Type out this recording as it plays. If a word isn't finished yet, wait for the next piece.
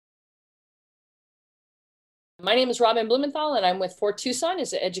My name is Robin Blumenthal, and I'm with For Tucson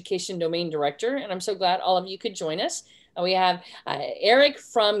as the Education Domain Director, and I'm so glad all of you could join us. We have Eric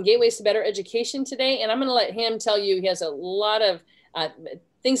from Gateways to Better Education today, and I'm going to let him tell you he has a lot of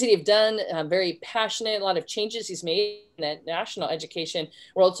things that he's done, very passionate, a lot of changes he's made in the national education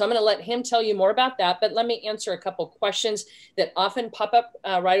world. So I'm going to let him tell you more about that, but let me answer a couple questions that often pop up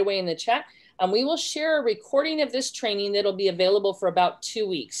right away in the chat. We will share a recording of this training that'll be available for about 2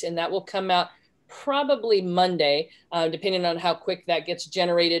 weeks, and that will come out probably Monday, depending on how quick that gets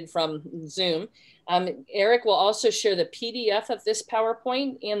generated from Zoom. Eric will also share the PDF of this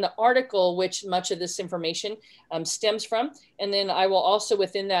PowerPoint and the article, which much of this information stems from. And then I will also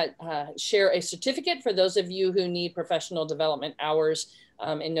within that share a certificate for those of you who need professional development hours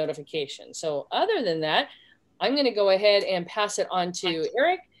and notifications. So other than that, I'm going to go ahead and pass it on to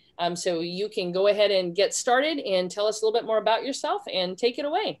Eric. So you can go ahead and get started and tell us a little bit more about yourself and take it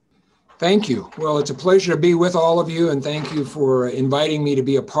away. Thank you. Well, it's a pleasure to be with all of you, and thank you for inviting me to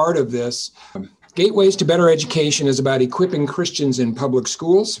be a part of this. Gateways to Better Education is about equipping Christians in public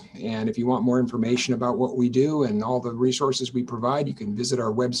schools. And if you want more information about what we do and all the resources we provide, you can visit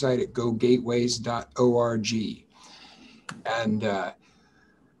our website at gogateways.org. And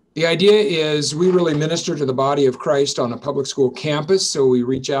the idea is we really minister to the body of Christ on a public school campus. So we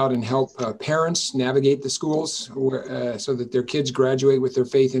reach out and help parents navigate the schools so that their kids graduate with their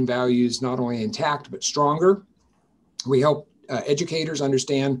faith and values not only intact, but stronger. We help educators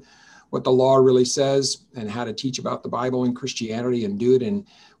understand what the law really says and how to teach about the Bible and Christianity and do it in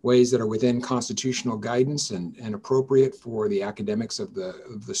ways that are within constitutional guidance and appropriate for the academics of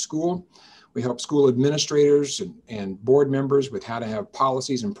the school. We help school administrators and board members with how to have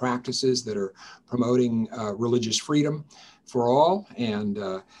policies and practices that are promoting religious freedom for all. And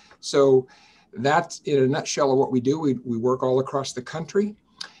so that's in a nutshell of what we do. We work all across the country.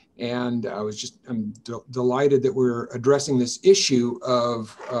 And I'm delighted that we're addressing this issue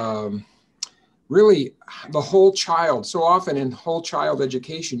of really the whole child. So often in whole child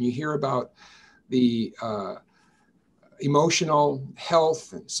education, you hear about the emotional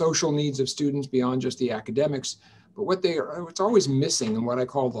health and social needs of students beyond just the academics. But what's always missing and what I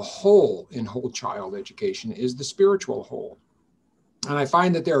call the whole in whole child education is the spiritual whole. And I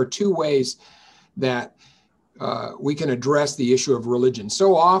find that there are two ways that we can address the issue of religion.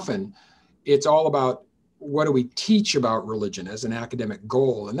 So often it's all about what do we teach about religion as an academic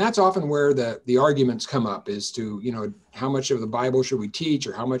goal? And that's often where the arguments come up is to, how much of the Bible should we teach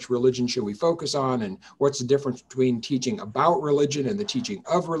or how much religion should we focus on? And what's the difference between teaching about religion and the teaching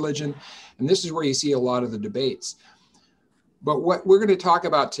of religion? And this is where you see a lot of the debates. But what we're going to talk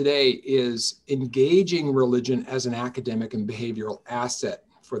about today is engaging religion as an academic and behavioral asset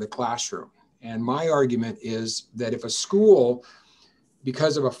for the classroom. And my argument is that if a school,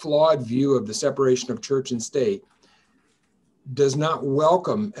 because of a flawed view of the separation of church and state, does not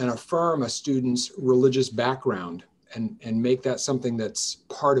welcome and affirm a student's religious background and make that something that's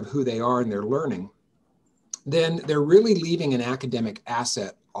part of who they are in their learning, then they're really leaving an academic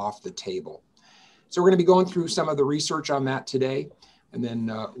asset off the table. So we're going to be going through some of the research on that today, and then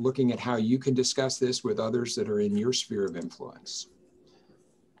looking at how you can discuss this with others that are in your sphere of influence.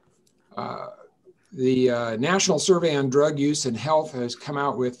 The National Survey on Drug Use and Health has come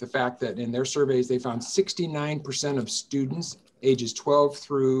out with the fact that in their surveys, they found 69% of students ages 12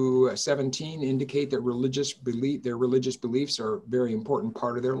 through 17 indicate that their religious beliefs are a very important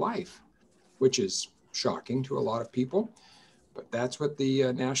part of their life, which is shocking to a lot of people, but that's what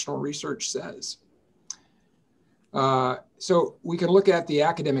the national research says. So we can look at the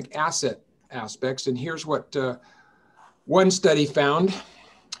academic asset aspects, and here's what one study found.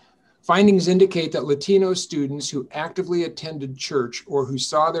 Findings indicate that Latino students who actively attended church or who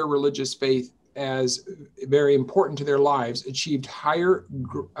saw their religious faith as very important to their lives achieved higher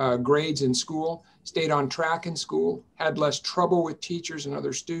grades in school, stayed on track in school, had less trouble with teachers and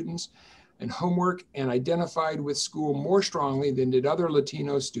other students and homework, and identified with school more strongly than did other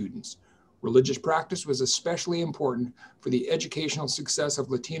Latino students. Religious practice was especially important for the educational success of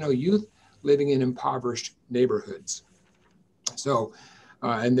Latino youth living in impoverished neighborhoods. So,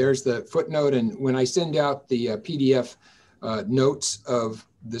 and there's the footnote. And when I send out the PDF notes of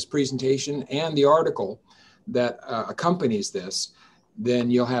this presentation and the article that accompanies this, then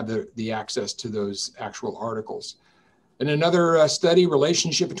you'll have the access to those actual articles. In another study,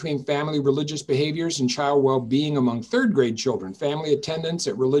 relationship between family religious behaviors and child well-being among third grade children, family attendance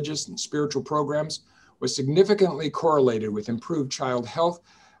at religious and spiritual programs was significantly correlated with improved child health,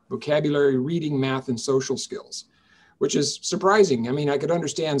 vocabulary, reading, math, and social skills, which is surprising. I mean, I could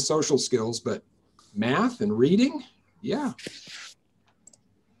understand social skills, but math and reading? Yeah.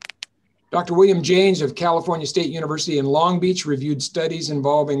 Dr. William James of California State University in Long Beach reviewed studies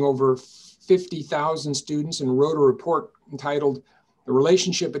involving over 50,000 students and wrote a report entitled "The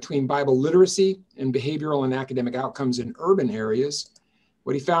Relationship Between Bible Literacy and Behavioral and Academic Outcomes in Urban Areas."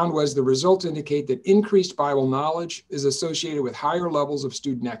 What he found was the results indicate that increased Bible knowledge is associated with higher levels of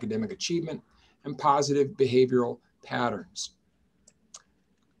student academic achievement and positive behavioral patterns.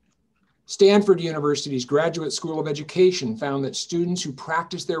 Stanford University's Graduate School of Education found that students who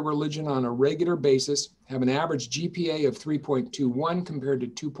practice their religion on a regular basis have an average GPA of 3.21 compared to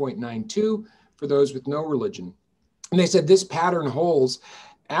 2.92 for those with no religion. And they said this pattern holds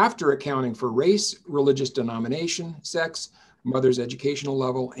after accounting for race, religious denomination, sex, mother's educational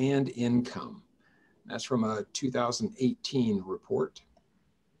level, and income. That's from a 2018 report.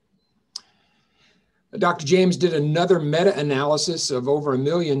 Dr. James did another meta-analysis of over 1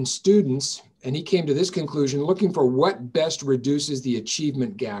 million students, and he came to this conclusion looking for what best reduces the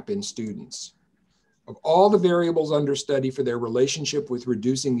achievement gap in students. Of all the variables under study for their relationship with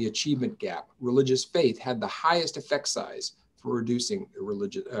reducing the achievement gap, religious faith had the highest effect size for reducing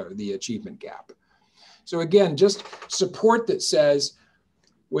the achievement gap. So again, just support that says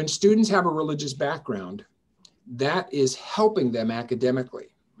when students have a religious background, that is helping them academically.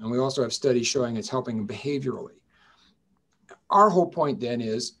 And we also have studies showing it's helping them behaviorally. Our whole point then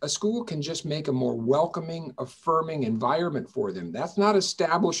is a school can just make a more welcoming, affirming environment for them. That's not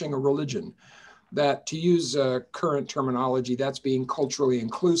establishing a religion. That, to use current terminology, that's being culturally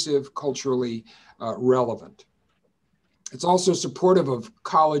inclusive, culturally relevant. It's also supportive of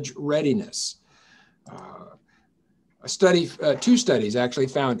college readiness. Two studies actually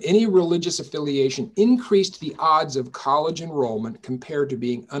found any religious affiliation increased the odds of college enrollment compared to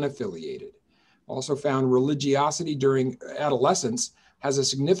being unaffiliated. Also found religiosity during adolescence has a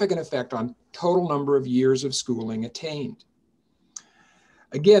significant effect on total number of years of schooling attained.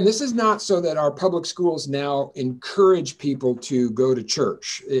 Again, this is not so that our public schools now encourage people to go to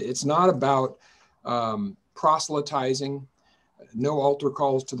church. It's not about proselytizing, no altar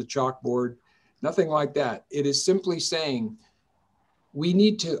calls to the chalkboard. Nothing like that. It is simply saying we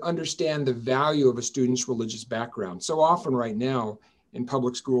need to understand the value of a student's religious background. So often right now in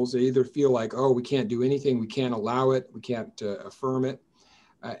public schools, they either feel like, oh, we can't do anything, we can't allow it, we can't affirm it.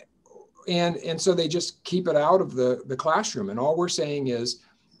 And so they just keep it out of the classroom. And all we're saying is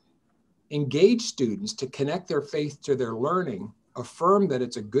engage students to connect their faith to their learning, affirm that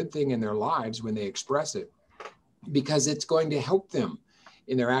it's a good thing in their lives when they express it, because it's going to help them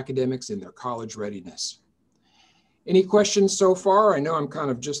in their academics, in their college readiness. Any questions so far? I know I'm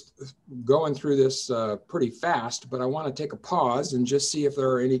kind of just going through this pretty fast, but I want to take a pause and just see if there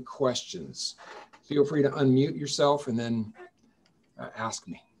are any questions. Feel free to unmute yourself and then ask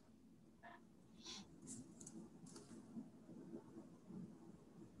me.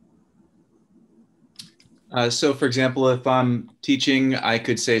 So for example, if I'm teaching, I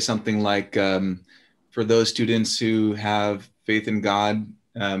could say something like, for those students who have faith in God,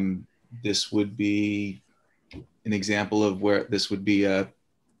 this would be an example of where this would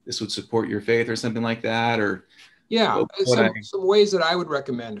support your faith or something like that, or yeah, some ways that I would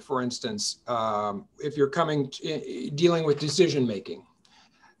recommend. For instance, if you're dealing with decision making,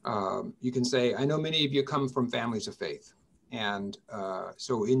 you can say, I know many of you come from families of faith, and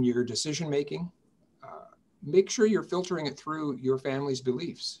so in your decision making, make sure you're filtering it through your family's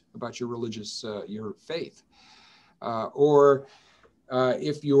beliefs about your religious, your faith. Or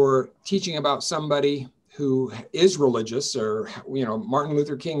if you're teaching about somebody who is religious, or, you know, Martin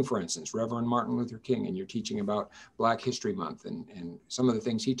Luther King, for instance, Reverend Martin Luther King, and you're teaching about Black History Month and some of the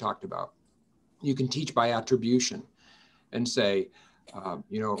things he talked about, you can teach by attribution and say,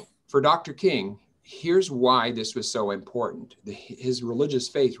 you know, for Dr. King, here's why this was so important. His religious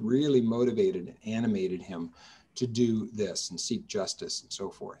faith really motivated and animated him to do this and seek justice and so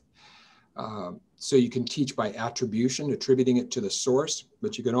forth. So you can teach by attribution, attributing it to the source,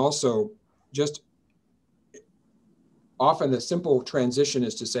 but you can also just, often the simple transition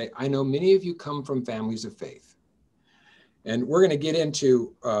is to say, I know many of you come from families of faith. And we're going to get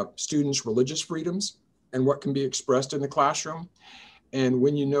into students' religious freedoms and what can be expressed in the classroom. And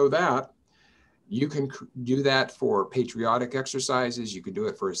when you know that, you can do that for patriotic exercises. You can do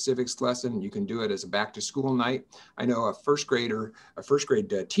it for a civics lesson. You can do it as a back to school night. I know a first grade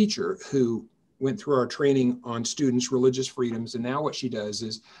teacher who went through our training on students' religious freedoms. And now what she does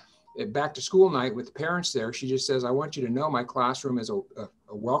is at back to school night with the parents there, she just says, I want you to know my classroom is a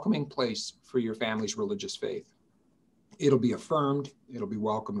welcoming place for your family's religious faith. It'll be affirmed. It'll be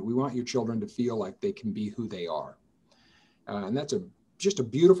welcomed. We want your children to feel like they can be who they are. And that's just a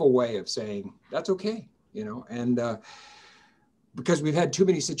beautiful way of saying that's okay, you know. And because we've had too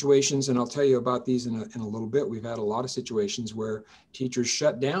many situations, and I'll tell you about these in a little bit. We've had a lot of situations where teachers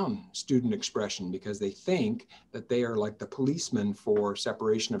shut down student expression because they think that they are like the policeman for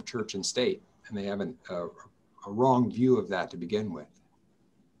separation of church and state, and they have a wrong view of that to begin with.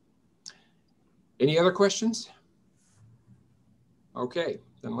 Any other questions? Okay,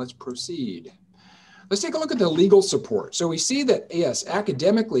 then let's proceed. Let's take a look at the legal support. So we see that, yes,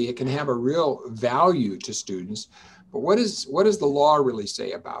 academically, it can have a real value to students, but what does the law really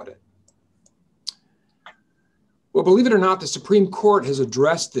say about it? Well, believe it or not, the Supreme Court has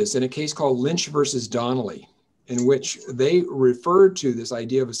addressed this in a case called Lynch versus Donnelly, in which they referred to this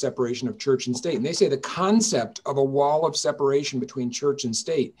idea of a separation of church and state. And they say the concept of a wall of separation between church and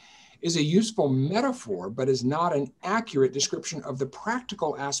state is a useful metaphor, but is not an accurate description of the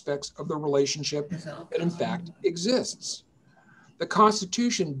practical aspects of the relationship that in fact exists. The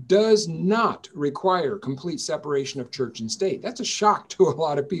Constitution does not require complete separation of church and state. That's a shock to a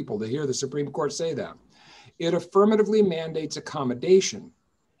lot of people to hear the Supreme Court say that. It affirmatively mandates accommodation,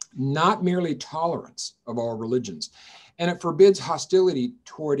 not merely tolerance of all religions, and it forbids hostility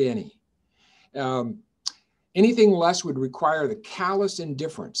toward any. Anything less would require the callous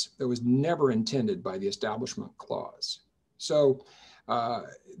indifference that was never intended by the Establishment Clause. So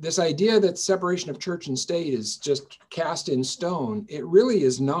this idea that separation of church and state is just cast in stone, it really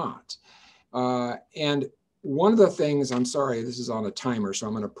is not. And one of the things, I'm sorry, this is on a timer, so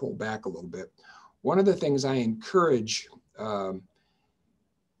I'm going to pull back a little bit. One of the things I encourage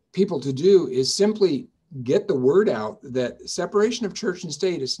people to do is simply get the word out that separation of church and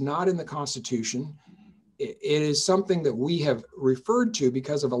state is not in the Constitution. It is something that we have referred to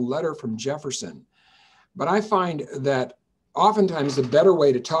because of a letter from Jefferson. But I find that oftentimes the better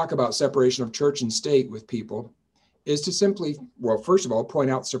way to talk about separation of church and state with people is to simply, well, first of all,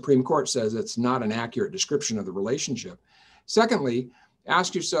 point out the Supreme Court says it's not an accurate description of the relationship. Secondly,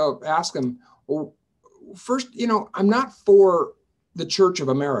 ask them, well, first, I'm not for the Church of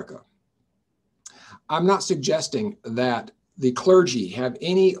America. I'm not suggesting that the clergy have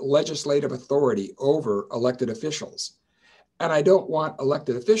any legislative authority over elected officials. And I don't want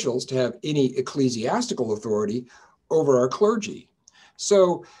elected officials to have any ecclesiastical authority over our clergy.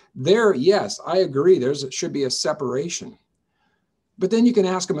 So there, yes, I agree, there should be a separation. But then you can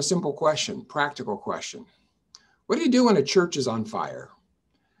ask them a simple question, practical question. What do you do when a church is on fire?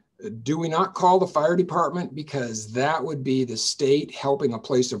 Do we not call the fire department because that would be the state helping a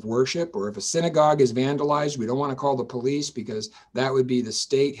place of worship? Or if a synagogue is vandalized, we don't want to call the police because that would be the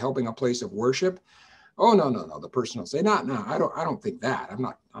state helping a place of worship. Oh, no. The person will say, no, I don't think that.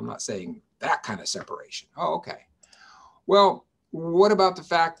 I'm not saying that kind of separation. Oh, okay. Well, what about the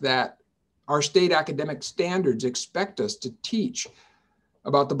fact that our state academic standards expect us to teach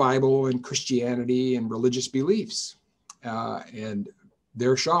about the Bible and Christianity and religious beliefs? And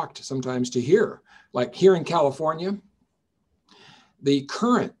they're shocked sometimes to hear. Like here in California, the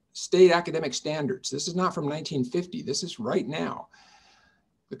current state academic standards, this is not from 1950, this is right now.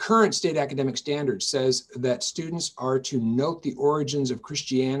 The current state academic standard says that students are to note the origins of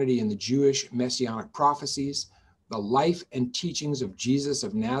Christianity and the Jewish messianic prophecies, the life and teachings of Jesus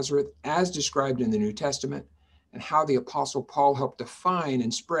of Nazareth as described in the New Testament, and how the Apostle Paul helped define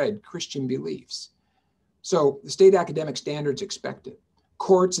and spread Christian beliefs. So the state academic standards expect it.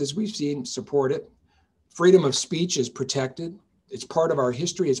 Courts, as we've seen, support it. Freedom of speech is protected. It's part of our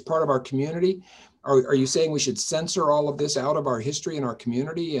history. It's part of our community. Are you saying we should censor all of this out of our history and our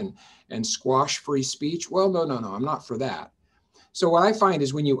community and squash free speech? Well, no, I'm not for that. So what I find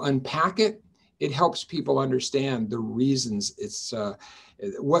is when you unpack it, it helps people understand the reasons it's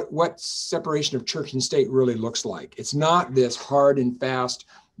what separation of church and state really looks like. It's not this hard and fast,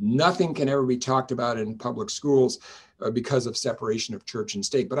 nothing can ever be talked about in public schools because of separation of church and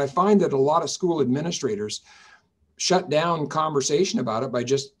state. But I find that a lot of school administrators shut down conversation about it by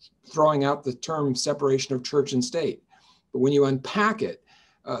just throwing out the term separation of church and state. But when you unpack it,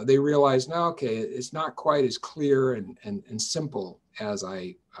 they realize, no, okay, it's not quite as clear and simple as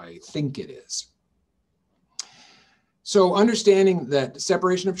I think it is. So understanding that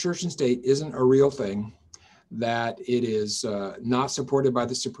separation of church and state isn't a real thing, that it is not supported by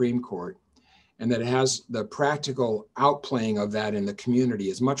the Supreme Court, and that it has the practical outplaying of that in the community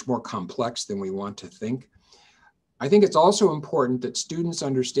is much more complex than we want to think. I think it's also important that students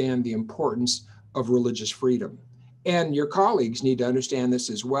understand the importance of religious freedom. And your colleagues need to understand this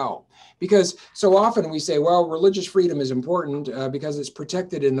as well. Because so often we say, well, religious freedom is important because it's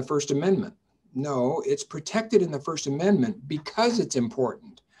protected in the First Amendment. No, it's protected in the First Amendment because it's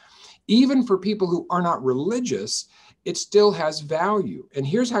important. Even for people who are not religious, it still has value. And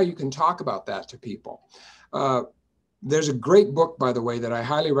here's how you can talk about that to people. There's a great book, by the way, that I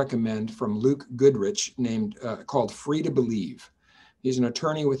highly recommend from Luke Goodrich called Free to Believe. He's an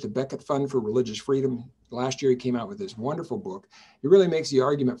attorney with the Becket Fund for Religious Freedom. Last year, he came out with this wonderful book. He really makes the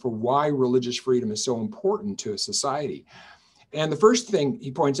argument for why religious freedom is so important to a society. And the first thing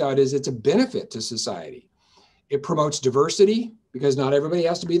he points out is it's a benefit to society. It promotes diversity because not everybody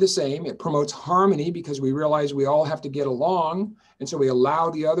has to be the same. It promotes harmony because we realize we all have to get along. And so we allow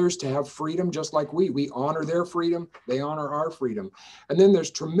the others to have freedom just like we honor their freedom, they honor our freedom. And then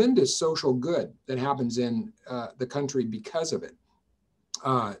there's tremendous social good that happens in the country because of it.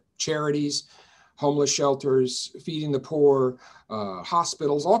 Charities, homeless shelters, feeding the poor,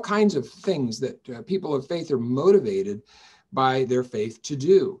 hospitals, all kinds of things that people of faith are motivated by their faith to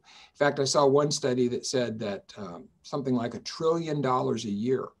do. In fact, I saw one study that said that something like $1 trillion a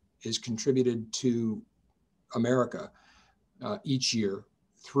year is contributed to America each year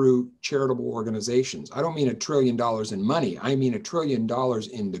through charitable organizations. I don't mean $1 trillion in money. I mean $1 trillion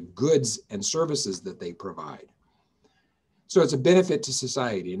in the goods and services that they provide. So it's a benefit to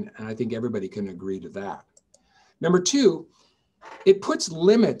society, and I think everybody can agree to that. Number two, it puts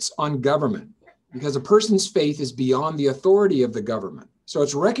limits on government because a person's faith is beyond the authority of the government. So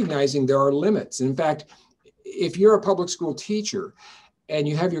it's recognizing there are limits. In fact, if you're a public school teacher and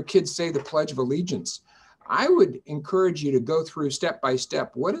you have your kids say the Pledge of Allegiance, I would encourage you to go through step by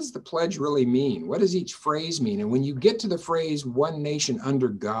step. What does the pledge really mean? What does each phrase mean? And when you get to the phrase, one nation under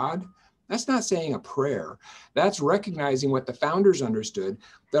God, that's not saying a prayer. That's recognizing what the founders understood,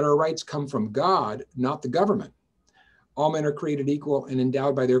 that our rights come from God, not the government. All men are created equal and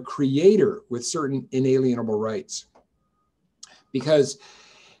endowed by their creator with certain inalienable rights. Because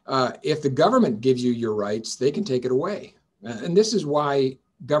if the government gives you your rights, they can take it away. And this is why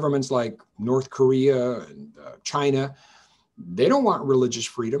governments like North Korea and China, they don't want religious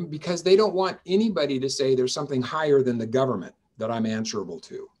freedom because they don't want anybody to say there's something higher than the government that I'm answerable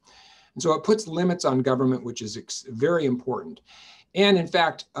to. And so it puts limits on government, which is very important. And in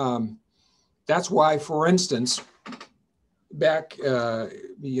fact, that's why, for instance, back in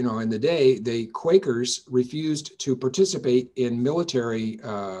the day, the Quakers refused to participate in military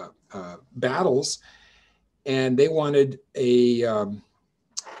battles, and they wanted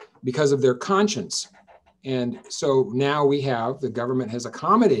because of their conscience. And so now the government has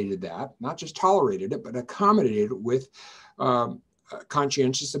accommodated that, not just tolerated it, but accommodated it with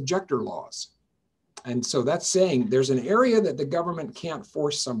conscientious objector laws. And so that's saying there's an area that the government can't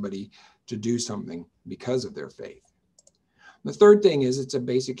force somebody to do something because of their faith. The third thing is it's a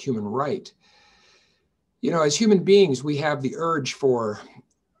basic human right. As human beings, we have the urge for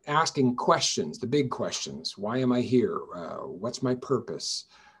asking questions, the big questions. Why am I here? What's my purpose?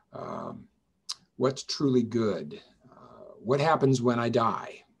 What's truly good? What happens when I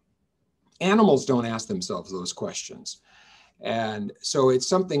die? Animals don't ask themselves those questions. And so it's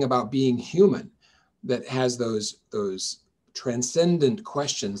something about being human that has those transcendent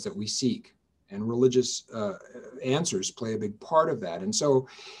questions that we seek. And religious answers play a big part of that. And so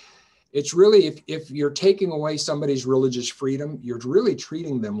it's really, if you're taking away somebody's religious freedom, you're really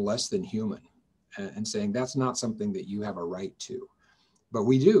treating them less than human and saying that's not something that you have a right to. But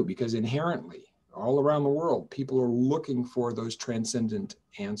we do, because inherently, all around the world, people are looking for those transcendent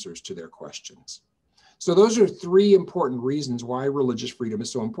answers to their questions. So those are three important reasons why religious freedom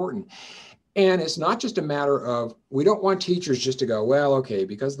is so important. And it's not just a matter of, we don't want teachers just to go, well, okay,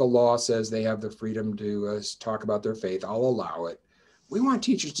 because the law says they have the freedom to talk about their faith, I'll allow it. We want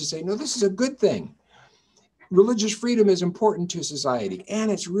teachers to say, no, this is a good thing. Religious freedom is important to society,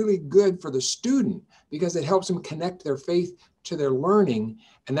 and it's really good for the student because it helps them connect their faith to their learning,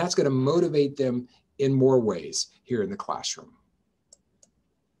 and that's going to motivate them in more ways here in the classroom.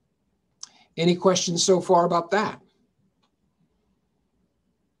 Any questions so far about that?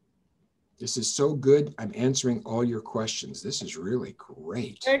 This is so good. I'm answering all your questions. This is really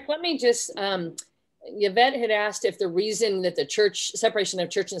great. Eric, let me just, Yvette had asked if the reason that the separation of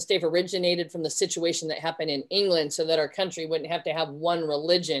church and state originated from the situation that happened in England so that our country wouldn't have to have one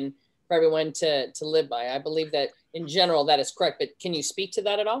religion for everyone to live by. I believe that in general, that is correct, but can you speak to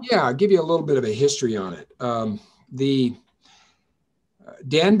that at all? Yeah, I'll give you a little bit of a history on it. The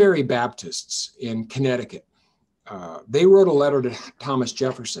Danbury Baptists in Connecticut, they wrote a letter to Thomas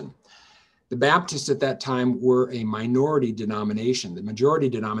Jefferson. The Baptists at that time were a minority denomination. The majority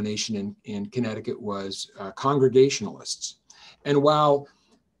denomination in Connecticut was Congregationalists. And while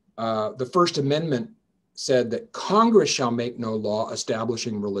the First Amendment said that Congress shall make no law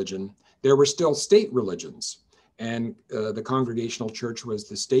establishing religion, there were still state religions. And the Congregational Church was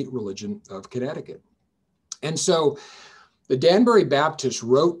the state religion of Connecticut. And so the Danbury Baptists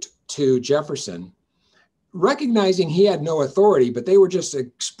wrote to Jefferson recognizing he had no authority, but they were just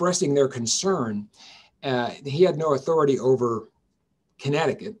expressing their concern. He had no authority over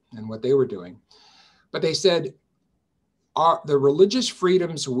Connecticut and what they were doing. But they said, the religious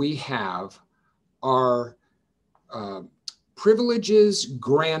freedoms we have are privileges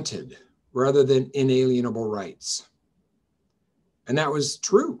granted rather than inalienable rights. And that was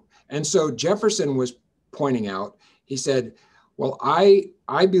true. And so Jefferson was pointing out, he said, well, I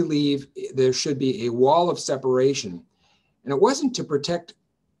believe there should be a wall of separation. And it wasn't to protect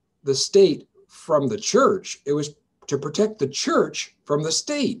the state from the church. It was to protect the church from the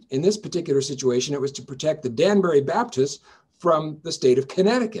state. In this particular situation, it was to protect the Danbury Baptists from the state of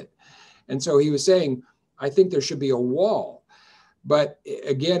Connecticut. And so he was saying, I think there should be a wall. But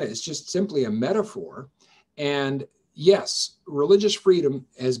again, it's just simply a metaphor. And yes, religious freedom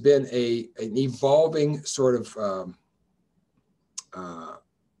has been an evolving sort of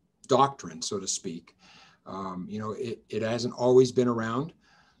doctrine, so to speak. It hasn't always been around,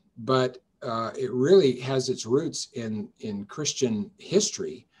 but it really has its roots in Christian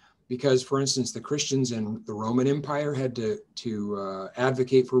history, because, for instance, the Christians in the Roman Empire had to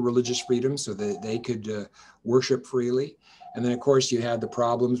advocate for religious freedom so that they could worship freely. And then, of course, you had the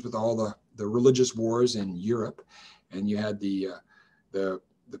problems with all the religious wars in Europe, and you had the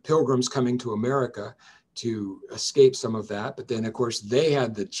pilgrims coming to America to escape some of that. But then, of course, they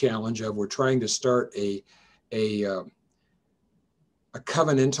had the challenge of, we're trying to start a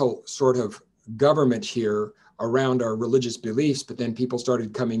covenantal sort of government here around our religious beliefs, but then people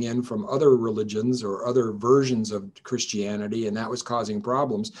started coming in from other religions or other versions of Christianity, and that was causing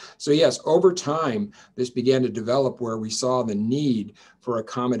problems. So yes, over time, this began to develop where we saw the need for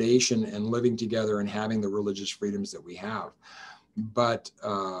accommodation and living together and having the religious freedoms that we have. But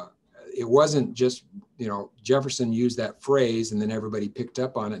it wasn't just, Jefferson used that phrase and then everybody picked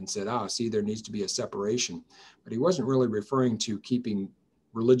up on it and said, see, there needs to be a separation. But he wasn't really referring to keeping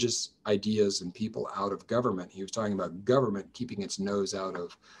religious ideas and people out of government. He was talking about government keeping its nose out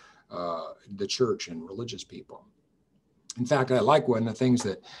of the church and religious people. In fact, I like one of the things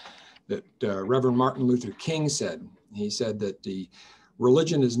that Reverend Martin Luther King said. He said that the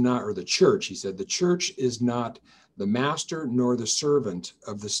religion is not, or the church, he said, the church is not the master nor the servant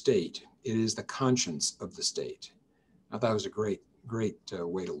of the state. It is the conscience of the state. I thought it was a great way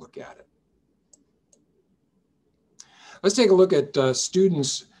to look at it. Let's take a look at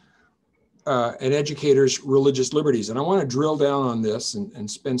students and educators' religious liberties. And I want to drill down on this and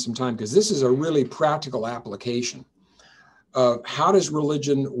spend some time, because this is a really practical application of how does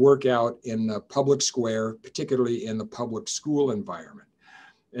religion work out in the public square, particularly in the public school environment.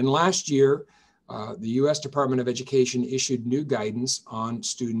 And last year, the U.S. Department of Education issued new guidance on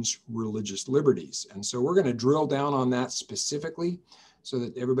students' religious liberties. And so we're going to drill down on that specifically so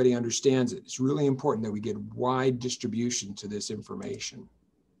that everybody understands it. It's really important that we get wide distribution to this information.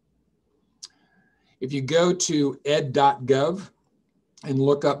 If you go to ed.gov and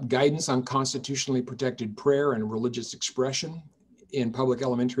look up guidance on constitutionally protected prayer and religious expression in public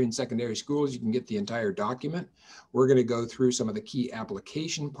elementary and secondary schools, you can get the entire document. We're going to go through some of the key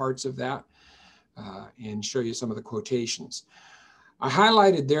application parts of that and show you some of the quotations. I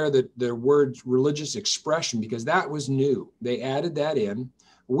highlighted there the word religious expression because that was new. They added that in.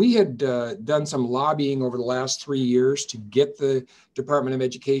 We had done some lobbying over the last 3 years to get the Department of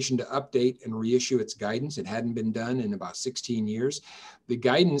Education to update and reissue its guidance. It hadn't been done in about 16 years. The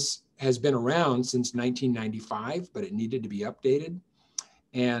guidance has been around since 1995, but it needed to be updated.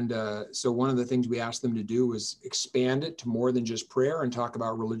 And so one of the things we asked them to do was expand it to more than just prayer and talk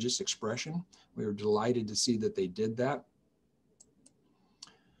about religious expression. We were delighted to see that they did that.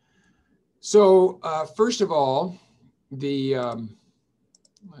 So first of all, let's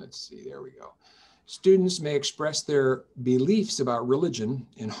see, there we go. Students may express their beliefs about religion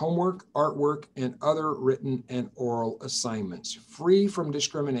in homework, artwork, and other written and oral assignments, free from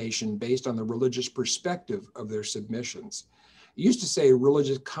discrimination based on the religious perspective of their submissions. It used to say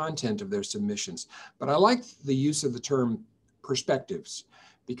religious content of their submissions, but I like the use of the term perspectives,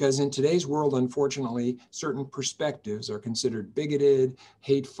 because in today's world, unfortunately, certain perspectives are considered bigoted,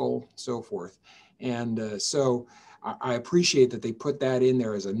 hateful, so forth. And so I appreciate that they put that in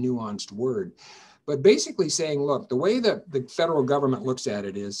there as a nuanced word. But basically saying, look, the way that the federal government looks at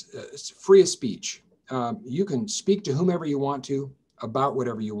it is free of speech. You can speak to whomever you want to, about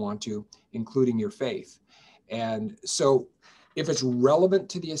whatever you want to, including your faith. And so if it's relevant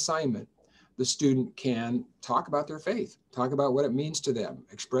to the assignment, the student can talk about their faith, talk about what it means to them,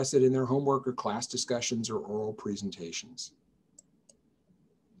 express it in their homework or class discussions or oral presentations.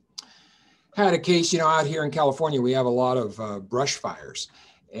 Had a case, out here in California, we have a lot of brush fires.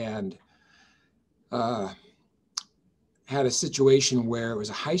 And had a situation where it was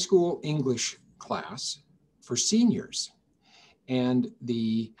a high school English class for seniors. And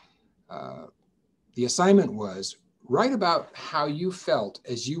the assignment was, write about how you felt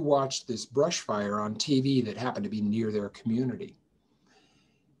as you watched this brush fire on TV that happened to be near their community.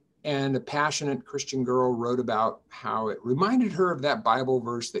 And a passionate Christian girl wrote about how it reminded her of that Bible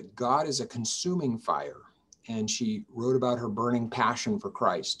verse that God is a consuming fire. And she wrote about her burning passion for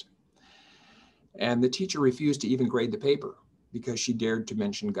Christ. And the teacher refused to even grade the paper because she dared to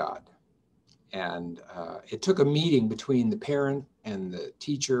mention God. And it took a meeting between the parent and the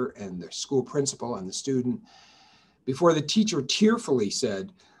teacher and the school principal and the student before the teacher tearfully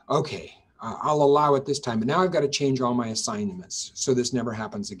said, okay, I'll allow it this time, but now I've got to change all my assignments so this never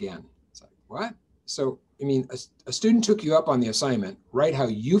happens again. It's like, what? So, I mean, a student took you up on the assignment, write how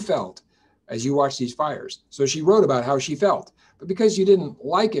you felt as you watched these fires. So she wrote about how she felt, but because you didn't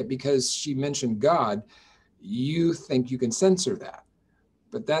like it because she mentioned God, you think you can censor that.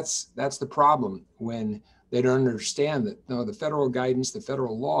 But that's the problem when they don't understand that, no, the federal guidance, the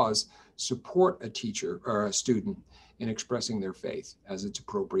federal laws support a teacher or a student in expressing their faith as it's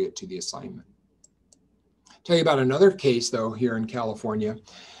appropriate to the assignment. Tell you about another case though here in California.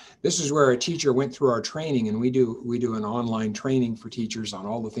 This is where a teacher went through our training, and we do an online training for teachers on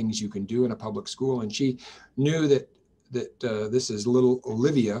all the things you can do in a public school. And she knew that this is little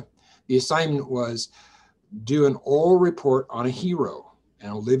Olivia. The assignment was do an oral report on a hero.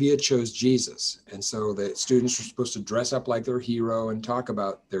 And Olivia chose Jesus. And so the students were supposed to dress up like their hero and talk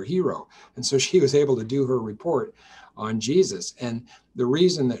about their hero. And so she was able to do her report on Jesus. And the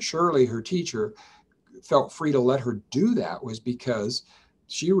reason that Shirley, her teacher, felt free to let her do that was because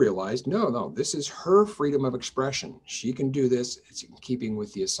she realized, no, this is her freedom of expression. She can do this. It's in keeping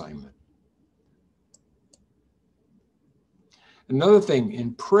with the assignment. Another thing,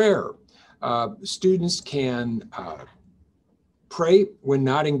 in prayer, students can pray when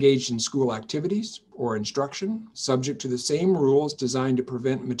not engaged in school activities or instruction, subject to the same rules designed to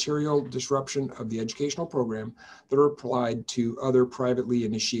prevent material disruption of the educational program that are applied to other privately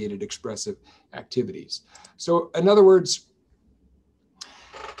initiated expressive activities. So in other words,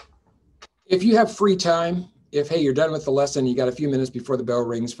 if you have free time, if, hey, you're done with the lesson, you got a few minutes before the bell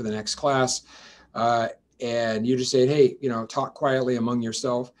rings for the next class, and you just say, hey, talk quietly among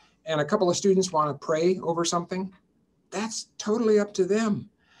yourself, and a couple of students want to pray over something, that's totally up to them.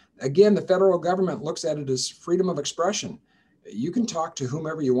 Again, the federal government looks at it as freedom of expression. You can talk to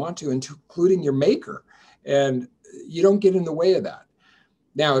whomever you want to, including your maker, and you don't get in the way of that.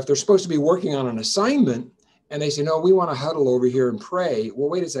 Now, if they're supposed to be working on an assignment and they say, no, we want to huddle over here and pray, well,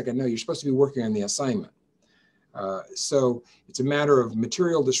 wait a second, no, you're supposed to be working on the assignment. So it's a matter of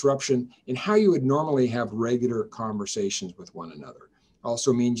material disruption in how you would normally have regular conversations with one another.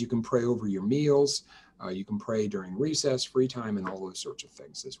 Also means you can pray over your meals. You can pray during recess, free time, and all those sorts of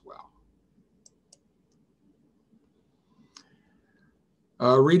things as well.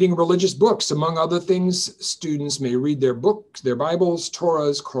 Reading religious books. Among other things, students may read their books, their Bibles,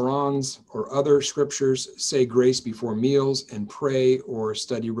 Torahs, Korans, or other scriptures, say grace before meals, and pray or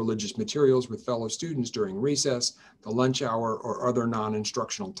study religious materials with fellow students during recess, the lunch hour, or other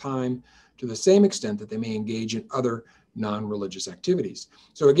non-instructional time, to the same extent that they may engage in other non-religious activities.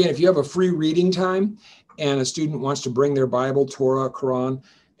 So again, if you have a free reading time and a student wants to bring their Bible, Torah, Quran,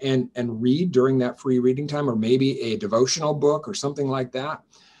 and read during that free reading time, or maybe a devotional book or something like that,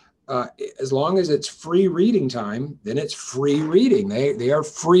 as long as it's free reading time, then it's free reading. They are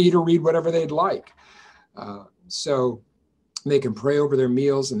free to read whatever they'd like. So they can pray over their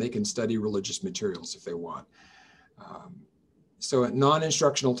meals and they can study religious materials if they want. So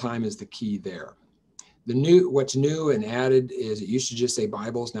non-instructional time is the key there. What's new and added is it used to just say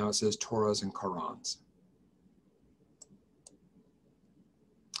Bibles, now it says Torahs and Korans.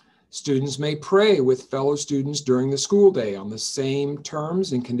 Students may pray with fellow students during the school day on the same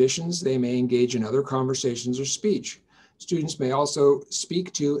terms and conditions. They may engage in other conversations or speech. Students may also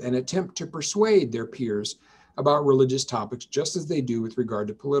speak to and attempt to persuade their peers about religious topics, just as they do with regard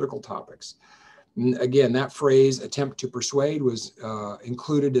to political topics. And again, that phrase, attempt to persuade, was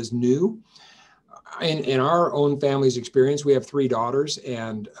included as new. In our own family's experience, we have 3 daughters,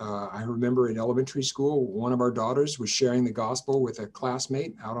 and I remember in elementary school, one of our daughters was sharing the gospel with a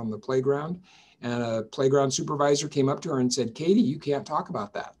classmate out on the playground, and a playground supervisor came up to her and said, Katie, you can't talk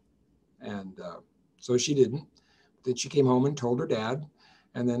about that. And so she didn't. Then she came home and told her dad,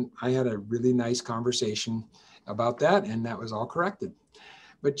 and then I had a really nice conversation about that, and that was all corrected.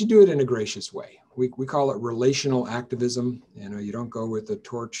 But you do it in a gracious way. We call it relational activism. You don't go with a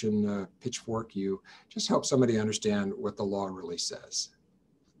torch and a pitchfork. You just help somebody understand what the law really says.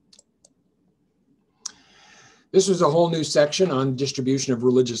 This was a whole new section on distribution of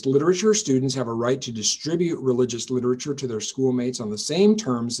religious literature. Students have a right to distribute religious literature to their schoolmates on the same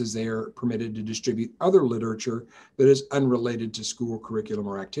terms as they are permitted to distribute other literature that is unrelated to school curriculum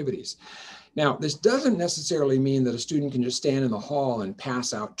or activities. Now, this doesn't necessarily mean that a student can just stand in the hall and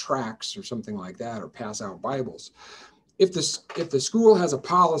pass out tracts or something like that, or pass out Bibles. If the school has a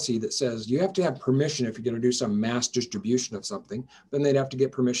policy that says you have to have permission if you're going to do some mass distribution of something, then they'd have to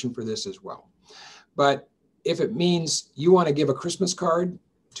get permission for this as well. But if it means you want to give a Christmas card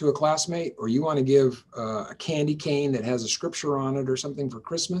to a classmate, or you want to give a candy cane that has a scripture on it or something for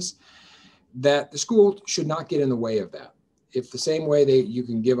Christmas, that the school should not get in the way of that. If the same way you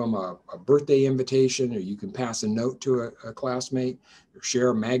can give them a birthday invitation, or you can pass a note to a classmate, or share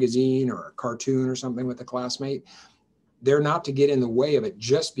a magazine or a cartoon or something with a classmate, they're not to get in the way of it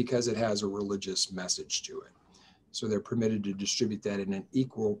just because it has a religious message to it. So they're permitted to distribute that in an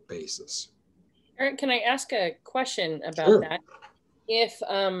equal basis. Eric, can I ask a question about that? If,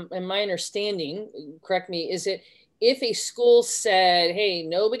 in my understanding, correct me, is it if a school said, hey,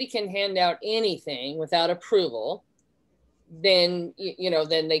 nobody can hand out anything without approval, then,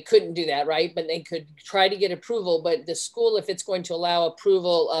 then they couldn't do that, right? But they could try to get approval. But the school, if it's going to allow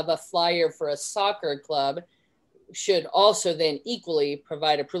approval of a flyer for a soccer club, should also then equally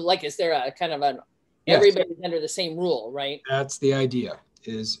provide approval. Like, is there a kind of an, everybody's under the same rule, right? That's the idea,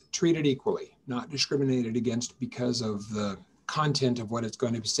 is treated equally, not discriminated against because of the content of what it's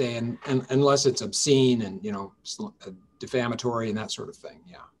going to say, and unless it's obscene and, defamatory and that sort of thing.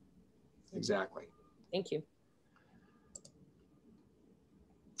 Yeah, exactly. Thank you.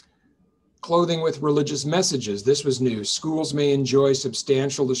 Clothing with religious messages. This was new. Schools may enjoy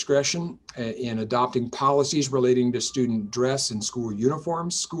substantial discretion in adopting policies relating to student dress and school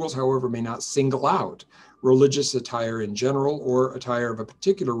uniforms. Schools, however, may not single out religious attire in general or attire of a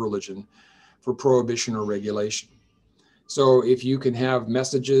particular religion for prohibition or regulation. So if you can have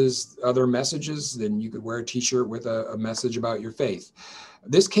messages, other messages, then you could wear a t-shirt with a message about your faith.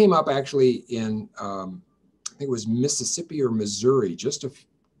 This came up actually in, I think it was Mississippi or Missouri, just a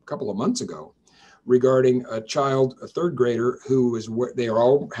couple of months ago, regarding a child, a third grader, who was, they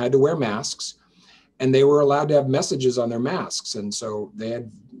all had to wear masks, and they were allowed to have messages on their masks. And so they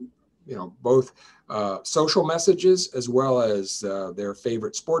had, both social messages as well as their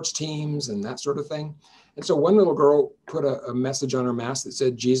favorite sports teams and that sort of thing. And so one little girl put a message on her mask that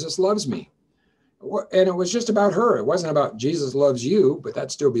said, "Jesus loves me." And it was just about her. It wasn't about Jesus loves you, but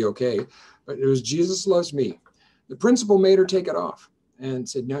that'd still be okay. But it was Jesus loves me. The principal made her take it off and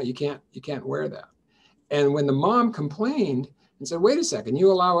said, "No, you can't wear that." And when the mom complained and said, "Wait a second, you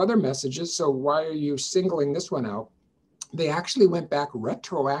allow other messages, so why are you singling this one out?" They actually went back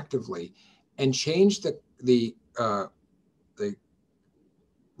retroactively and changed the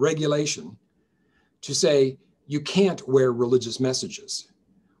regulation to say you can't wear religious messages.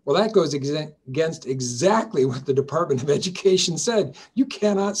 Well, that goes against exactly what the Department of Education said. You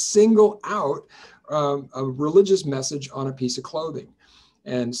cannot single out a religious message on a piece of clothing.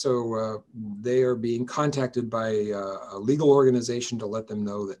 And so they are being contacted by a legal organization to let them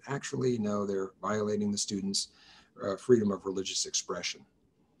know that actually, no, they're violating the students' freedom of religious expression.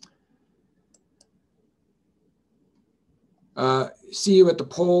 See you at the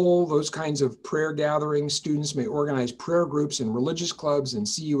pole, those kinds of prayer gatherings. Students may organize prayer groups and religious clubs and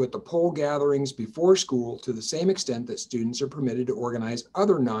see you at the pole gatherings before school to the same extent that students are permitted to organize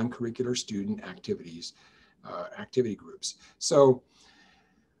other non-curricular student activities, activity groups. So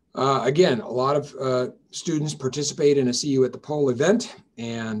again, a lot of students participate in a See You at the Pole event,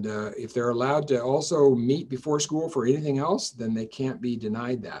 and if they're allowed to also meet before school for anything else, then they can't be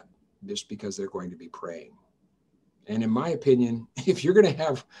denied that just because they're going to be praying. And in my opinion, if you're going to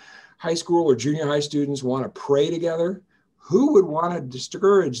have high school or junior high students want to pray together, who would want to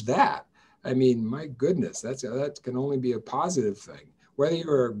discourage that? I mean, my goodness, that can only be a positive thing. Whether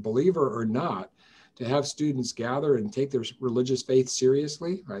you're a believer or not, to have students gather and take their religious faith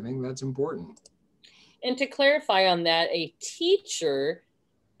seriously, I think that's important. And to clarify on that, a teacher,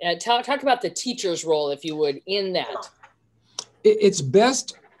 talk about the teacher's role, if you would, in that. It's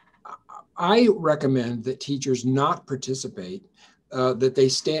best, I recommend that teachers not participate, that they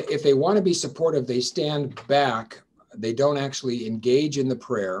stand, if they want to be supportive, they stand back. They don't actually engage in the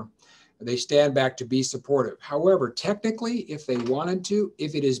prayer. They stand back to be supportive. However, technically, if they wanted to,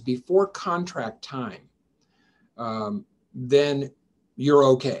 if it is before contract time, then you're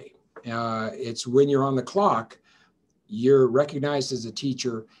okay. It's when you're on the clock, you're recognized as a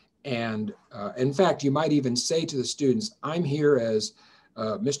teacher. And in fact, you might even say to the students, "I'm here as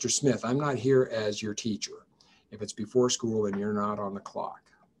Mr. Smith. I'm not here as your teacher," if it's before school and you're not on the clock.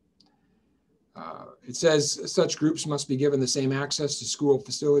 It says such groups must be given the same access to school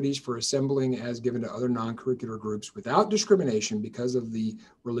facilities for assembling as given to other non-curricular groups without discrimination because of the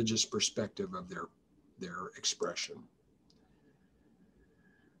religious perspective of their expression.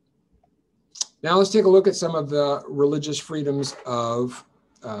 Now let's take a look at some of the religious freedoms of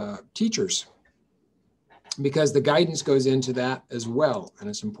teachers, because the guidance goes into that as well, and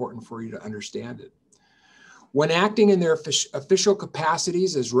it's important for you to understand it. When acting in their official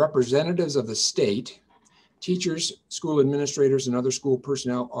capacities as representatives of the state, teachers, school administrators, and other school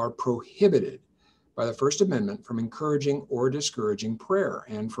personnel are prohibited by the First Amendment from encouraging or discouraging prayer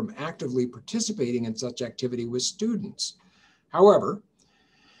and from actively participating in such activity with students. However,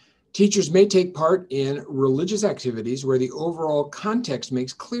 teachers may take part in religious activities where the overall context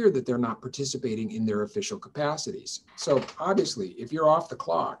makes clear that they're not participating in their official capacities. So obviously, if you're off the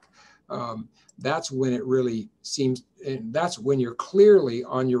clock, that's when it really seems, and that's when you're clearly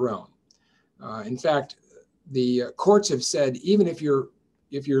on your own. In fact, the courts have said, even if you're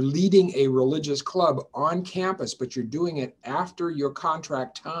leading a religious club on campus, but you're doing it after your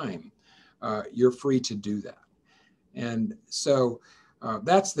contract time, you're free to do that. And so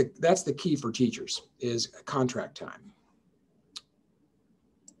that's the key for teachers, is contract time.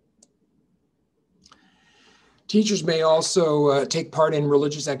 Teachers may also take part in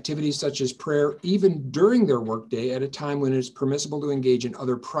religious activities such as prayer even during their workday at a time when it is permissible to engage in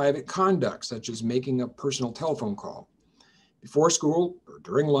other private conduct, such as making a personal telephone call. Before school or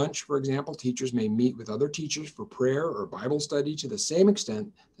during lunch, for example, teachers may meet with other teachers for prayer or Bible study to the same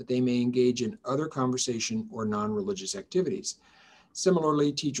extent that they may engage in other conversation or non-religious activities.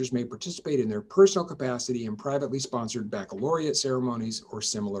 Similarly, teachers may participate in their personal capacity in privately sponsored baccalaureate ceremonies or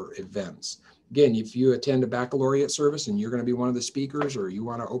similar events. Again, if you attend a baccalaureate service and you're going to be one of the speakers, or you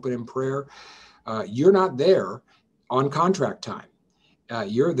want to open in prayer, you're not there on contract time.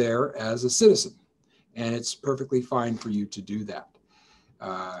 You're there as a citizen, and it's perfectly fine for you to do that.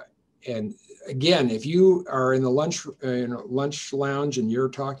 And again, if you are in the lunch lounge and you're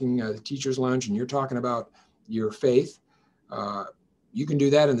talking, the teacher's lounge, and you're talking about your faith, you can do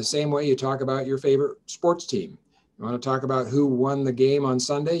that in the same way you talk about your favorite sports team. You want to talk about who won the game on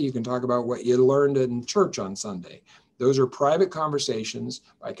Sunday, you can talk about what you learned in church on Sunday. Those are private conversations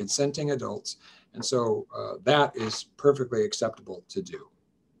by consenting adults. And so that is perfectly acceptable to do.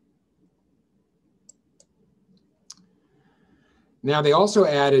 Now, they also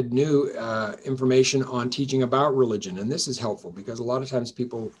added new information on teaching about religion. And this is helpful because a lot of times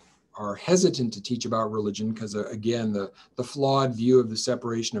people are hesitant to teach about religion because, again, the flawed view of the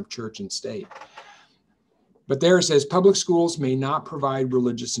separation of church and state. But there it says, public schools may not provide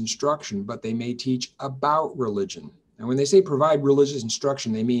religious instruction, but they may teach about religion. And when they say provide religious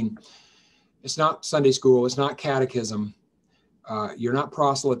instruction, they mean it's not Sunday school, it's not catechism, you're not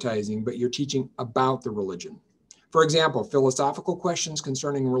proselytizing, but you're teaching about the religion. For example, philosophical questions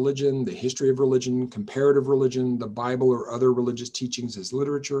concerning religion, the history of religion, comparative religion, the Bible or other religious teachings as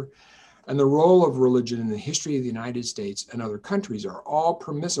literature, and the role of religion in the history of the United States and other countries are all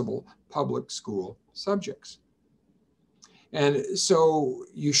permissible public school subjects. And so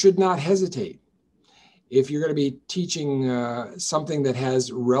you should not hesitate. If you're going to be teaching something that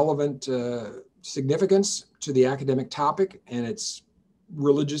has relevant significance to the academic topic and it's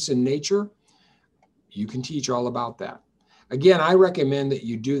religious in nature, you can teach all about that. Again, I recommend that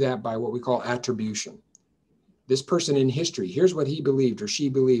you do that by what we call attribution. This person in history, here's what he believed or she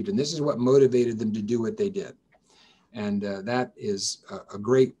believed, and this is what motivated them to do what they did. And that is a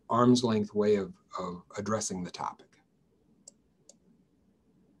great arm's length way of addressing the topic.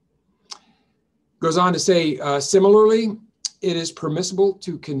 Goes on to say, similarly, it is permissible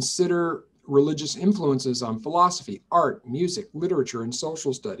to consider religious influences on philosophy, art, music, literature, and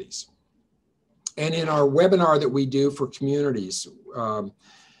social studies. And in our webinar that we do for communities,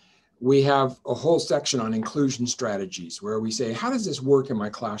 we have a whole section on inclusion strategies where we say, how does this work in my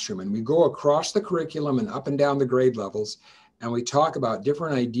classroom? And we go across the curriculum and up and down the grade levels, and we talk about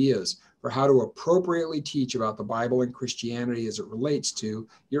different ideas for how to appropriately teach about the Bible and Christianity as it relates to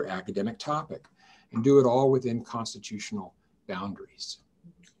your academic topic, and do it all within constitutional boundaries.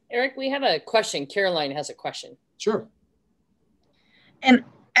 Eric, we have a question. Caroline has a question. Sure. And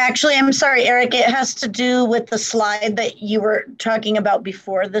actually, I'm sorry, Eric, it has to do with the slide that you were talking about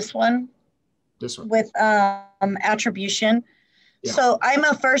before this one. This one. With attribution. Yeah. So I'm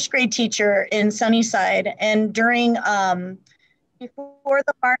a first grade teacher in Sunnyside, and during, before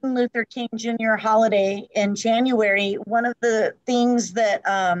the Martin Luther King Jr. holiday in January, one of the things that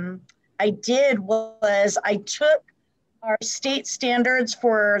I did was I took our state standards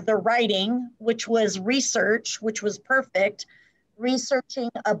for the writing, which was research, which was perfect, researching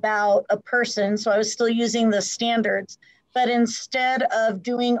about a person. So I was still using the standards, but instead of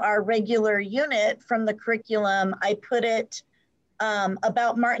doing our regular unit from the curriculum, I put it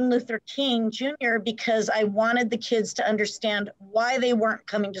about Martin Luther King Jr. because I wanted the kids to understand why they weren't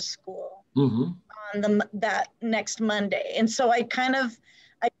coming to school on that next Monday. And so I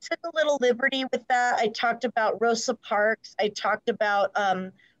took a little liberty with that. I talked about Rosa Parks. I talked about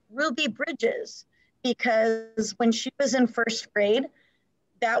Ruby Bridges, because when she was in first grade,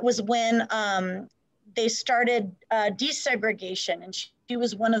 that was when they started desegregation. And she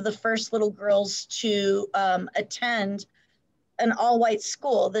was one of the first little girls to attend an all-white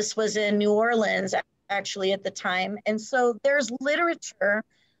school. This was in New Orleans, actually, at the time. And so there's literature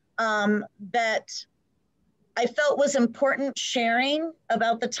that I felt was important sharing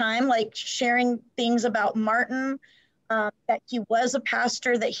about the time, like sharing things about Martin, that he was a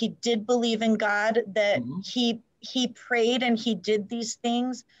pastor, that he did believe in God, that he prayed and he did these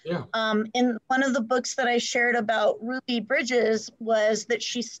things. Yeah. In one of the books that I shared about Ruby Bridges was that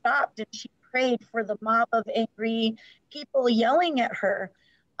she stopped and she prayed for the mob of angry people yelling at her.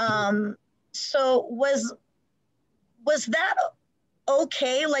 So was that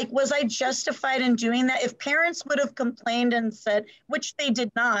okay? Like, was I justified in doing that? If parents would have complained and said, which they did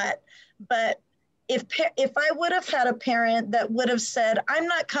not, but if I would have had a parent that would have said, I'm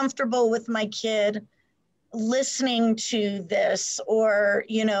not comfortable with my kid listening to this, or,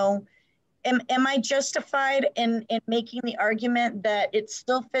 you know, am I justified in making the argument that it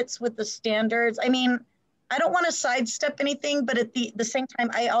still fits with the standards? I mean, I don't want to sidestep anything, but at the same time,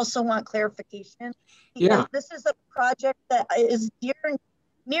 I also want clarification, because this is a project that is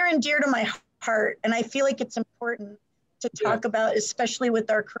near and dear to my heart. And I feel like it's important to talk about, especially with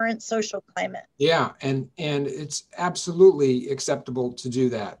our current social climate. Yeah, and it's absolutely acceptable to do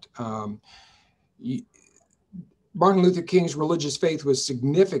that. Martin Luther King's religious faith was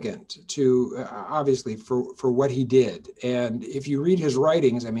significant to, obviously, for what he did. And if you read his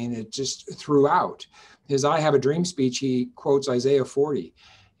writings, I mean, it just throughout his I Have a Dream speech, he quotes Isaiah 40.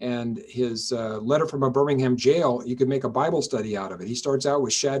 And his letter from a Birmingham jail, you could make a Bible study out of it. He starts out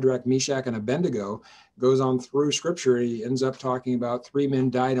with Shadrach, Meshach, and Abednego, goes on through scripture. He ends up talking about 3 men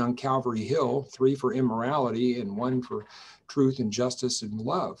died on Calvary Hill, 3 for immorality and 1 for truth and justice and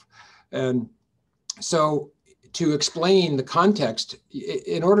love. And so to explain the context,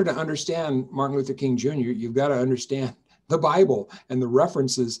 in order to understand Martin Luther King Jr., you've got to understand the Bible and the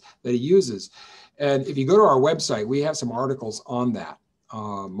references that he uses. And if you go to our website, we have some articles on that.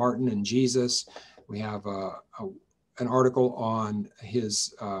 Martin and Jesus. We have an article on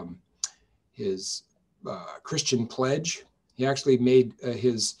his Christian pledge. He actually made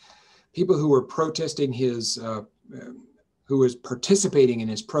his people who were protesting who was participating in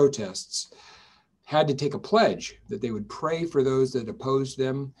his protests, had to take a pledge that they would pray for those that opposed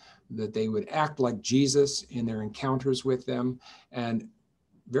them, that they would act like Jesus in their encounters with them. And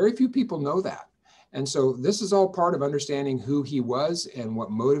very few people know that. And so this is all part of understanding who he was and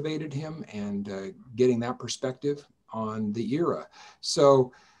what motivated him, and getting that perspective on the era.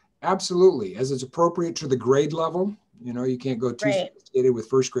 So absolutely, as it's appropriate to the grade level, you know, you can't go too sophisticated with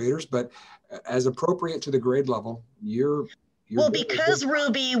first graders, but as appropriate to the grade level, you're well, because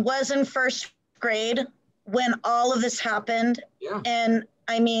Ruby was in first grade when all of this happened. Yeah. And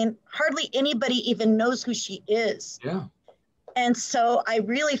I mean, hardly anybody even knows who she is. Yeah. And so I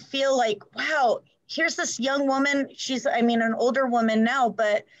really feel like, wow, here's this young woman. She's, I mean, an older woman now,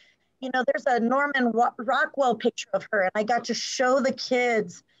 but, you know, there's a Norman Rockwell picture of her. And I got to show the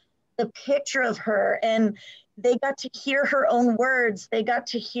kids the picture of her, and they got to hear her own words. They got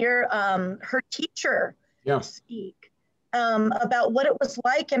to hear her teacher speak about what it was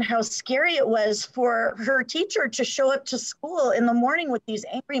like and how scary it was for her teacher to show up to school in the morning with these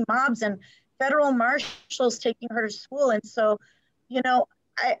angry mobs and federal marshals taking her to school. And so, you know,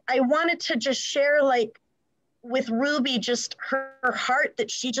 I wanted to just share, like, with Ruby, just her heart,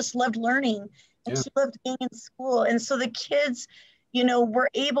 that she just loved learning and she loved being in school. And so the kids, you know, were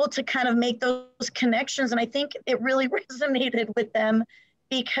able to kind of make those connections. And I think it really resonated with them,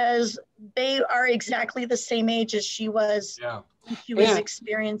 because they are exactly the same age as she was when she was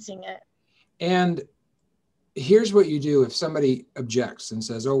experiencing it. And here's what you do if somebody objects and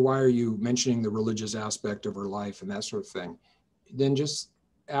says, oh, why are you mentioning the religious aspect of her life and that sort of thing? Then just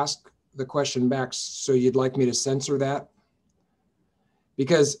ask the question back, so you'd like me to censor that?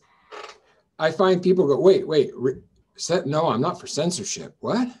 Because I find people go, wait, no, I'm not for censorship.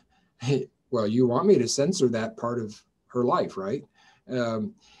 What? Well, you want me to censor that part of her life, right?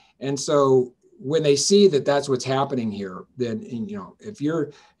 And so when they see that that's what's happening here, then, you know, if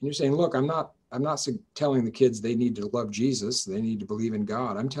you're saying, look, I'm not telling the kids they need to love Jesus, they need to believe in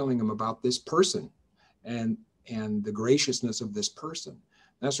God. I'm telling them about this person and the graciousness of this person,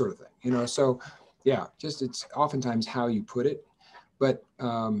 that sort of thing, you know. So yeah, just it's oftentimes how you put it, but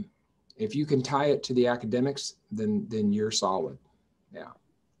if you can tie it to the academics, then you're solid. Yeah.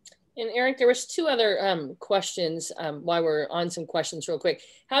 And Eric, there was two other questions while we're on some questions real quick.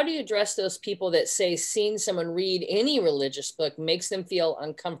 How do you address those people that say seeing someone read any religious book makes them feel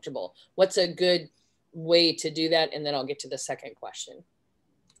uncomfortable? What's a good way to do that? And then I'll get to the second question.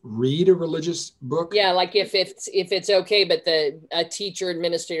 Read a religious book? Yeah, like if it's okay, but a teacher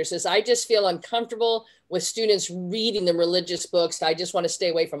administrator says, I just feel uncomfortable with students reading the religious books. I just want to stay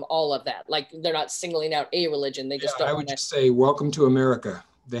away from all of that. Like they're not singling out a religion. They just don't. I would just say, welcome to America.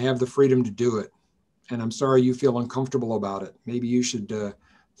 They have the freedom to do it. And I'm sorry you feel uncomfortable about it. Maybe you should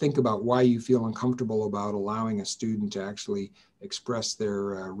think about why you feel uncomfortable about allowing a student to actually express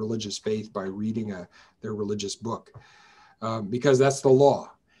their religious faith by reading their religious book, because that's the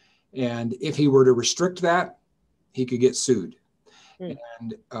law. And if he were to restrict that, he could get sued.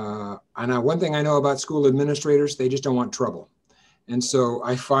 And one thing I know about school administrators, they just don't want trouble. And so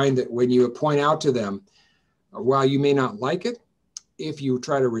I find that when you point out to them, while you may not like it, if you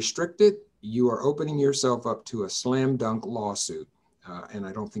try to restrict it, you are opening yourself up to a slam dunk lawsuit. And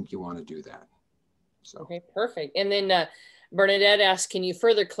I don't think you want to do that. So. Okay, perfect. And then Bernadette asked, can you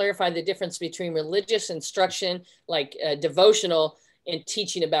further clarify the difference between religious instruction, like devotional, and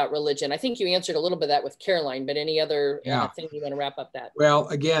teaching about religion? I think you answered a little bit of that with Caroline, but any other thing you want to wrap up that? Well,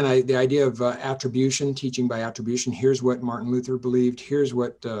 again, the idea of attribution, teaching by attribution, here's what Martin Luther believed, here's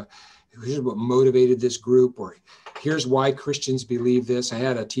what motivated this group, or here's why Christians believe this. I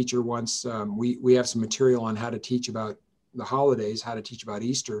had a teacher once, we have some material on how to teach about the holidays, how to teach about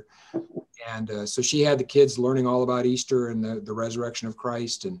Easter. And so she had the kids learning all about Easter and the resurrection of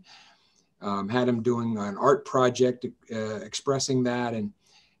Christ, and had them doing an art project expressing that. And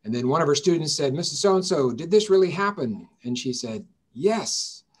then one of her students said, Mrs. So-and-so, did this really happen? And she said,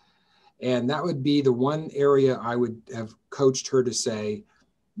 yes. And that would be the one area I would have coached her to say,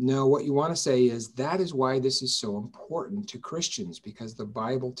 no, what you want to say is that is why this is so important to Christians, because the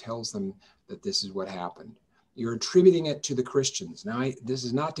Bible tells them that this is what happened. You're attributing it to the Christians. Now, this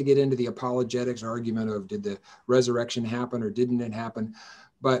is not to get into the apologetics argument of did the resurrection happen or didn't it happen,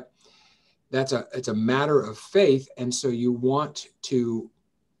 but it's a matter of faith. And so you want to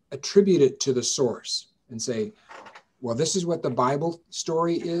attribute it to the source and say, well, this is what the Bible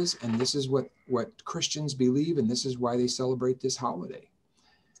story is, and this is what Christians believe, and this is why they celebrate this holiday.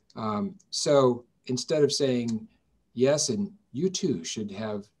 So instead of saying, yes, and you too should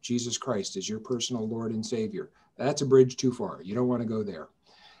have Jesus Christ as your personal Lord and Savior, that's a bridge too far. You don't want to go there.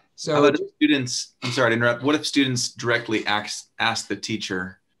 So how about students, I'm sorry to interrupt, what if students directly ask the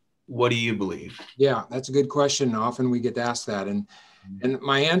teacher, what do you believe? Yeah, that's a good question. Often we get asked that. And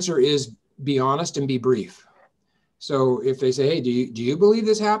my answer is be honest and be brief. So if they say, hey, do you believe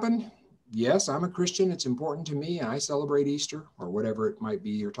this happened? Yes, I'm a Christian. It's important to me. And I celebrate Easter, or whatever it might be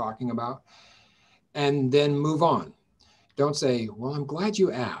you're talking about. And then move on. Don't say, well, I'm glad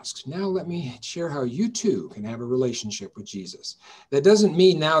you asked. Now let me share how you too can have a relationship with Jesus. That doesn't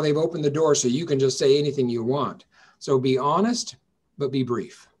mean now they've opened the door so you can just say anything you want. So be honest, but be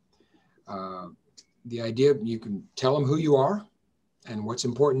brief. The idea, you can tell them who you are and what's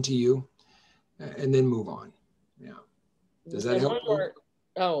important to you, and then move on. Yeah. Does that help?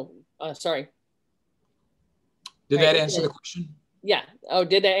 Sorry. Did that answer the question? Yeah. Oh,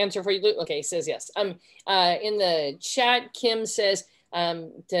 did that answer for you, Luke? Okay, says yes. In the chat, Kim says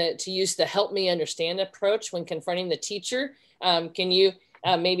to use the help me understand approach when confronting the teacher. Can you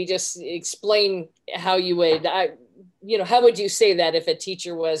maybe just explain how you would, how would you say that if a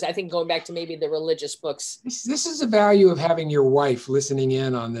teacher was, I think going back to maybe the religious books? This is the value of having your wife listening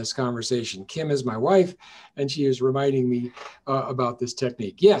in on this conversation. Kim is my wife, and she is reminding me about this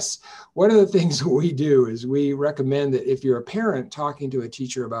technique. Yes, one of the things we do is we recommend that if you're a parent talking to a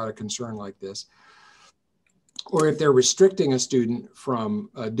teacher about a concern like this, or if they're restricting a student from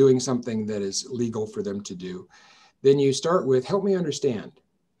doing something that is legal for them to do, then you start with, help me understand.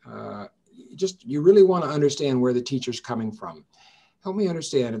 You really want to understand where the teacher's coming from. Help me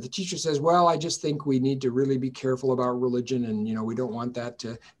understand. If the teacher says, well, I just think we need to really be careful about religion, and we don't want that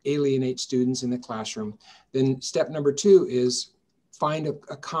to alienate students in the classroom, then step number 2 is find a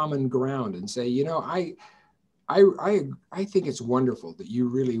common ground and say, I think it's wonderful that you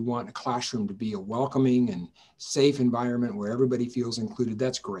really want a classroom to be a welcoming and safe environment where everybody feels included.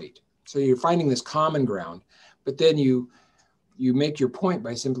 That's great. So you're finding this common ground, but then you make your point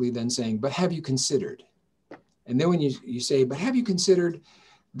by simply then saying, but have you considered? And then when you say, but have you considered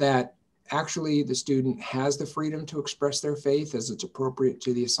that actually the student has the freedom to express their faith as it's appropriate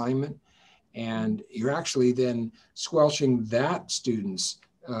to the assignment. And you're actually then squelching that student's,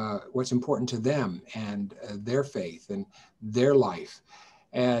 what's important to them and their faith and their life.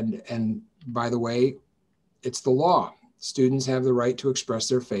 And by the way, it's the law. Students have the right to express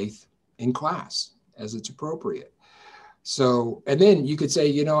their faith in class as it's appropriate. So, and then you could say,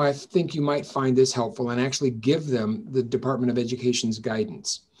 you know, I think you might find this helpful, and actually give them the Department of Education's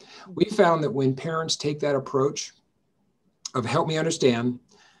guidance. We found that when parents take that approach of help me understand,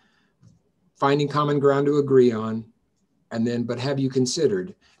 finding common ground to agree on, and then, but have you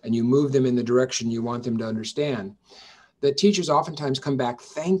considered, and you move them in the direction you want them to understand, that teachers oftentimes come back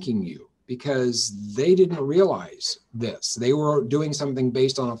thanking you because they didn't realize this. They were doing something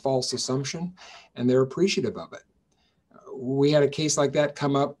based on a false assumption, and they're appreciative of it. We had a case like that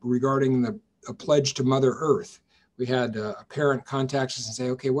come up regarding a pledge to Mother Earth. We had a parent contact us and say,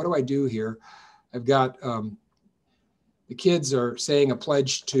 okay, what do I do here? I've got, the kids are saying a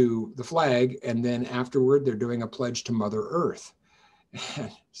pledge to the flag, and then afterward they're doing a pledge to Mother Earth.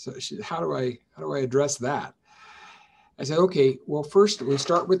 And so how do I address that? I said, okay, well, first we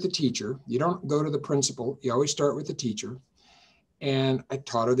start with the teacher. You don't go to the principal. You always start with the teacher. And I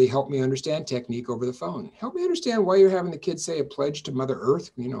taught her the help me understand technique over the phone. Help me understand why you're having the kids say a pledge to Mother Earth.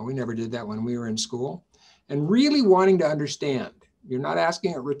 You know, we never did that when we were in school. And really wanting to understand. You're not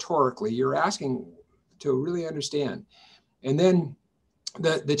asking it rhetorically. You're asking to really understand. And then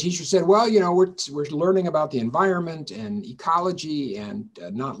the teacher said, well, you know, we're learning about the environment and ecology and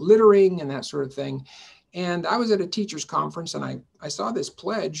not littering and that sort of thing. And I was at a teacher's conference, and I saw this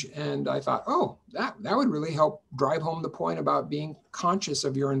pledge, and I thought, oh, that would really help drive home the point about being conscious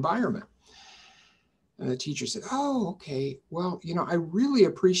of your environment. And the teacher said, oh, okay, well, you know, I really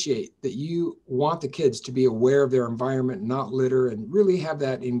appreciate that you want the kids to be aware of their environment, not litter, and really have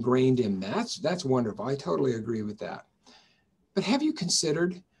that ingrained in them. That's wonderful. I totally agree with that. But have you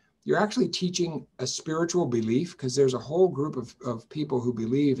considered you're actually teaching a spiritual belief? Because there's a whole group of people who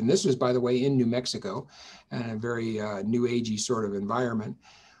believe, and this was, by the way, in New Mexico, and a very new agey sort of environment.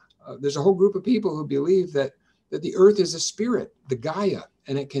 There's a whole group of people who believe that the earth is a spirit, the Gaia,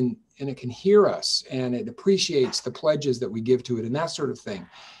 and it can hear us, and it appreciates the pledges that we give to it, and that sort of thing.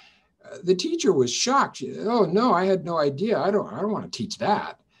 The teacher was shocked. Oh no, I had no idea. I don't want to teach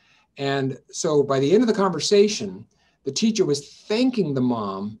that. And so by the end of the conversation, the teacher was thanking the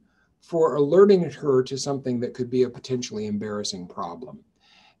mom for alerting her to something that could be a potentially embarrassing problem.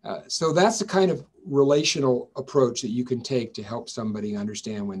 So that's the kind of relational approach that you can take to help somebody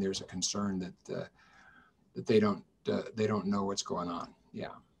understand when there's a concern that they don't know what's going on.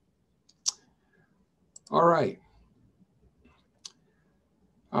 Yeah. All right.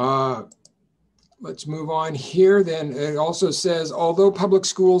 Let's move on here. Then it also says, although public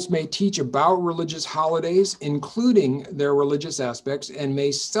schools may teach about religious holidays, including their religious aspects, and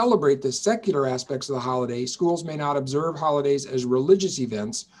may celebrate the secular aspects of the holiday, schools may not observe holidays as religious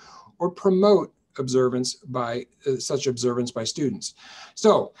events or promote such observance by students.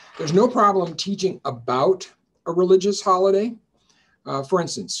 So there's no problem teaching about a religious holiday. For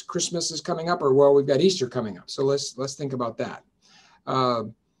instance, Christmas is coming up, or well, we've got Easter coming up. So let's think about that.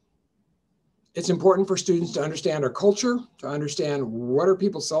 It's important for students to understand our culture, to understand what are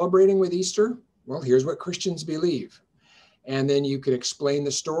people celebrating with Easter. Well, here's what Christians believe. And then you can explain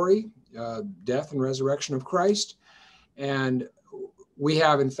the story, death and resurrection of Christ. And we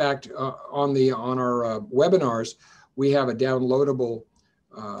have, in fact, on our webinars, we have a downloadable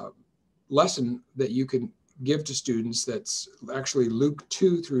lesson that you can give to students that's actually Luke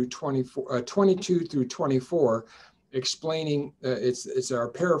 2 through 24, 22 through 24, explaining, it's our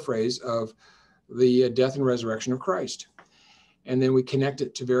paraphrase of the death and resurrection of Christ. And then we connect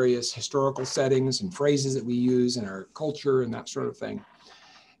it to various historical settings and phrases that we use in our culture and that sort of thing.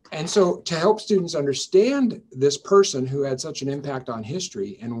 And so to help students understand this person who had such an impact on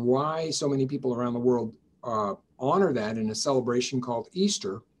history and why so many people around the world honor that in a celebration called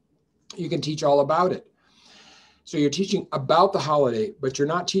Easter, you can teach all about it. So you're teaching about the holiday, but you're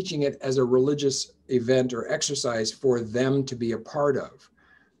not teaching it as a religious event or exercise for them to be a part of.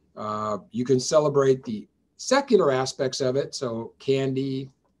 You can celebrate the secular aspects of it, so candy,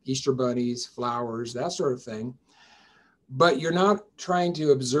 Easter bunnies, flowers, that sort of thing, but you're not trying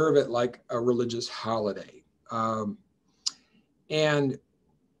to observe it like a religious holiday. And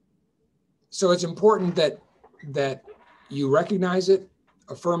so it's important that you recognize it,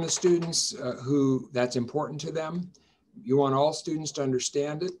 affirm the students who that's important to them. You want all students to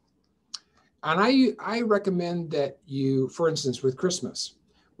understand it. And I recommend that you, for instance, with Christmas,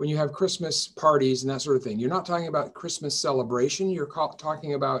 when you have Christmas parties and that sort of thing, you're not talking about Christmas celebration, you're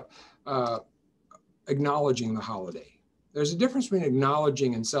talking about acknowledging the holiday. There's a difference between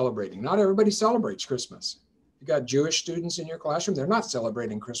acknowledging and celebrating. Not everybody celebrates Christmas. You got Jewish students in your classroom, they're not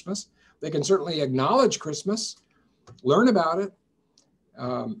celebrating Christmas. They can certainly acknowledge Christmas, learn about it,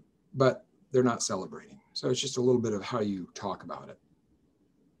 but they're not celebrating. So it's just a little bit of how you talk about it.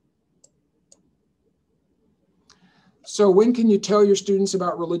 So when can you tell your students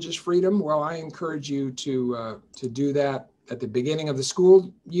about religious freedom? Well, I encourage you to do that at the beginning of the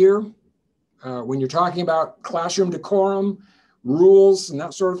school year. When you're talking about classroom decorum, rules, and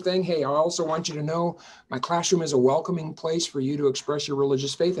that sort of thing. Hey, I also want you to know my classroom is a welcoming place for you to express your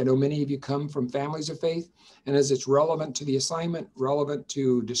religious faith. I know many of you come from families of faith, and as it's relevant to the assignment, relevant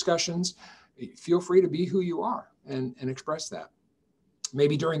to discussions, feel free to be who you are and express that.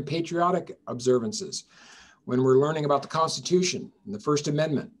 Maybe during patriotic observances, when we're learning about the Constitution and the First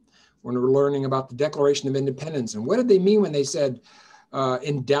Amendment, when we're learning about the Declaration of Independence, and what did they mean when they said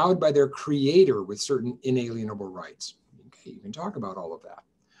endowed by their creator with certain inalienable rights? Okay, you can talk about all of that.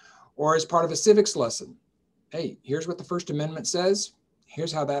 Or as part of a civics lesson, hey, here's what the First Amendment says.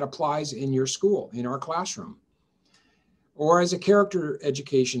 Here's how that applies in your school, in our classroom. Or as a character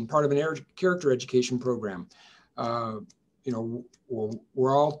education, part of an character education program. You know,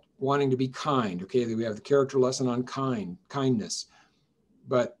 we're all wanting to be kind. Okay, we have the character lesson on kindness.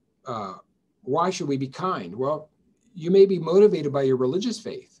 But why should we be kind? Well, you may be motivated by your religious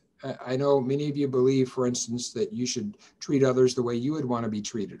faith. I know many of you believe, for instance, that you should treat others the way you would want to be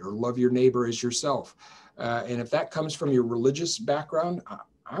treated, or love your neighbor as yourself. And if that comes from your religious background,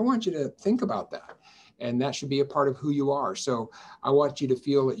 I want you to think about that. And that should be a part of who you are. So I want you to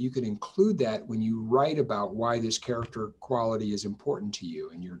feel that you can include that when you write about why this character quality is important to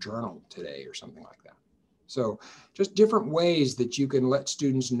you in your journal today or something like that. So just different ways that you can let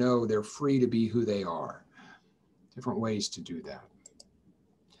students know they're free to be who they are. Different ways to do that.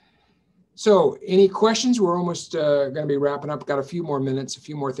 So any questions? We're almost going to be wrapping up. Got a few more minutes, a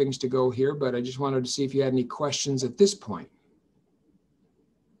few more things to go here, but I just wanted to see if you had any questions at this point.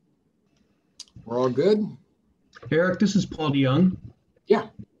 We're all good? Eric, this is Paul DeYoung. Yeah.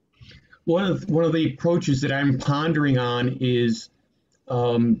 One of the approaches that I'm pondering on is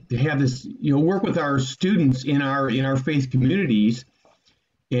to have this, work with our students in our faith communities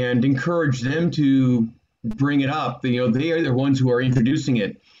and encourage them to bring it up. They are the ones who are introducing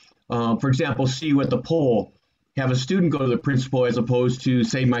it. For example, see you at the poll. Have a student go to the principal as opposed to,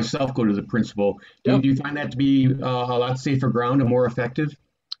 say, myself go to the principal. Yep. Do you find that to be a lot safer ground and more effective?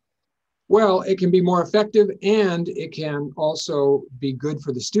 Well, it can be more effective, and it can also be good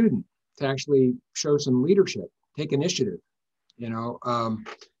for the student to actually show some leadership, take initiative. I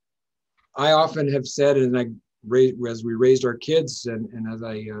often have said, and as we raised our kids and as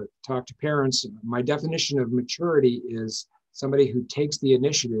I talk to parents, my definition of maturity is somebody who takes the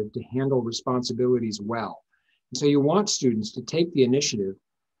initiative to handle responsibilities well. And so you want students to take the initiative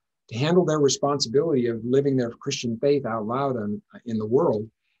to handle their responsibility of living their Christian faith out loud in the world.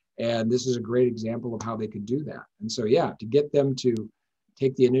 And this is a great example of how they could do that. And so, yeah, to get them to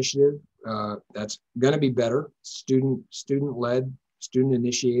take the initiative, that's going to be better, student-led,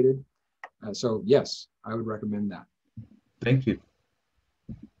 student-initiated. So, yes, I would recommend that. Thank you.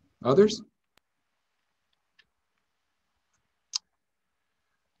 Others?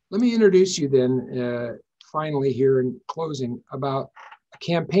 Let me introduce you then, finally here in closing, about a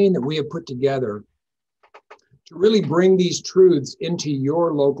campaign that we have put together to really bring these truths into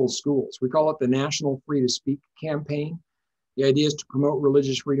your local schools. We call it the National Free to Speak campaign. The idea is to promote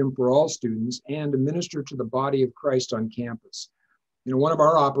religious freedom for all students and to minister to the body of Christ on campus. One of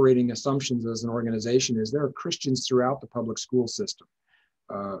our operating assumptions as an organization is there are Christians throughout the public school system.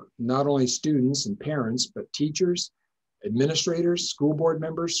 Not only students and parents, but teachers, administrators, school board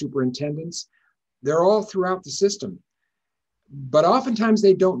members, superintendents. They're all throughout the system. But oftentimes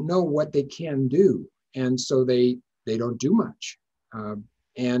they don't know what they can do. And so they don't do much.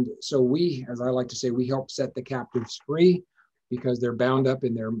 And so we, as I like to say, we help set the captives free because they're bound up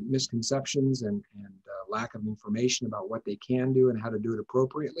in their misconceptions and lack of information about what they can do and how to do it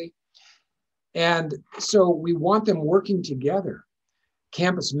appropriately. And so we want them working together.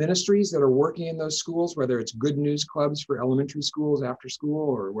 Campus ministries that are working in those schools, whether it's Good News Clubs for elementary schools after school,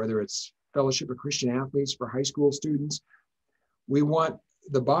 or whether it's Fellowship of Christian Athletes for high school students. We want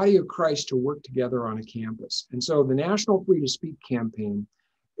the body of Christ to work together on a campus. And so the National Free to Speak campaign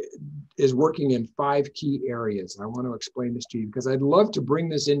is working in 5 key areas. I want to explain this to you because I'd love to bring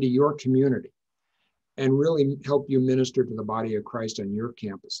this into your community and really help you minister to the body of Christ on your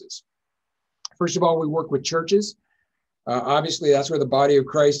campuses. First of all, we work with churches. Obviously, that's where the body of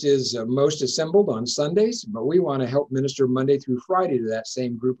Christ is most assembled on Sundays, but we want to help minister Monday through Friday to that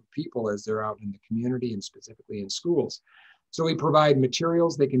same group of people as they're out in the community and specifically in schools. So we provide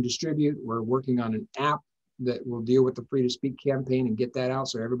materials they can distribute. We're working on an app that will deal with the Free to Speak campaign and get that out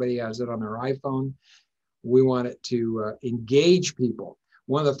so everybody has it on their iPhone. We want it to engage people.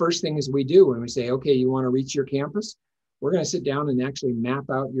 One of the first things we do when we say, okay, you want to reach your campus, we're going to sit down and actually map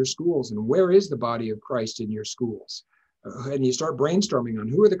out your schools and where is the body of Christ in your schools? And you start brainstorming on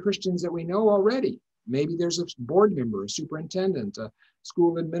who are the Christians that we know already. Maybe there's a board member, a superintendent, a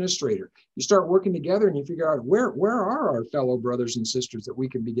school administrator. You start working together and you figure out where are our fellow brothers and sisters that we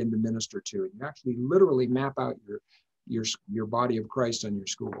can begin to minister to. And you actually literally map out your body of Christ on your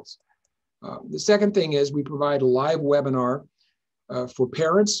schools. The second thing is we provide a live webinar for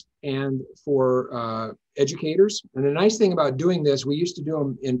parents and for educators. And the nice thing about doing this, we used to do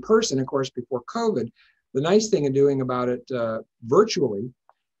them in person, of course, before COVID. The nice thing of doing about it virtually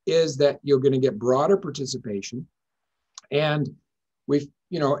is that you're going to get broader participation. And we've,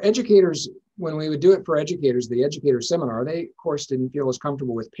 educators, when we would do it for educators, the educator seminar, they, of course, didn't feel as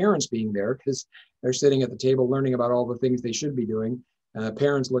comfortable with parents being there because they're sitting at the table learning about all the things they should be doing.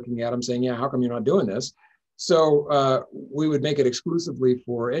 Parents looking at them saying, yeah, how come you're not doing this? So we would make it exclusively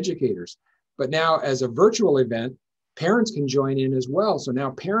for educators. But now as a virtual event, parents can join in as well. So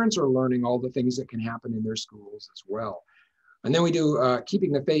now parents are learning all the things that can happen in their schools as well. And then we do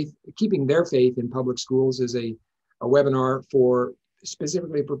keeping their faith in public schools is a webinar for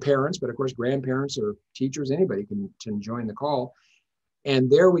specifically for parents, but of course, grandparents or teachers, anybody can join the call.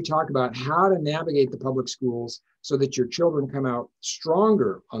 And there we talk about how to navigate the public schools so that your children come out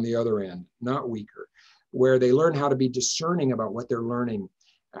stronger on the other end, not weaker, where they learn how to be discerning about what they're learning,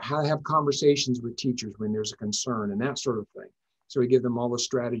 how to have conversations with teachers when there's a concern and that sort of thing. So we give them all the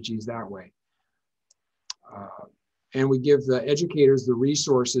strategies that way. And we give the educators the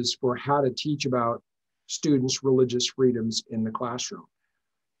resources for how to teach about students' religious freedoms in the classroom.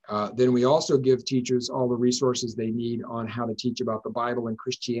 Then we also give teachers all the resources they need on how to teach about the Bible and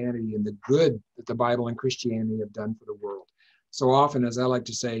Christianity and the good that the Bible and Christianity have done for the world. So often, as I like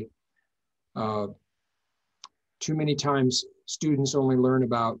to say, too many times students only learn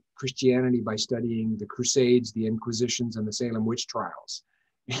about Christianity by studying the Crusades, the Inquisitions, and the Salem witch trials.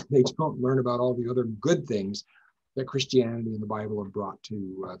 And they don't learn about all the other good things that Christianity and the Bible have brought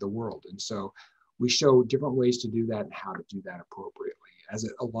to the world. And so we show different ways to do that and how to do that appropriately as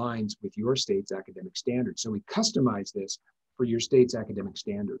it aligns with your state's academic standards. So we customize this for your state's academic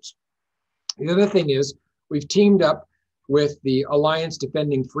standards. The other thing is we've teamed up with the Alliance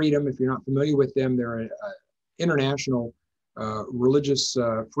Defending Freedom. If you're not familiar with them, they're an international religious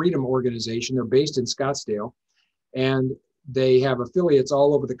freedom organization. They're based in Scottsdale, and they have affiliates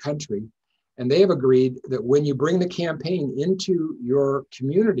all over the country. And they have agreed that when you bring the campaign into your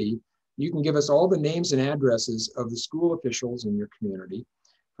community, you can give us all the names and addresses of the school officials in your community,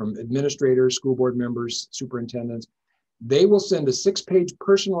 from administrators, school board members, superintendents. They will send a 6-page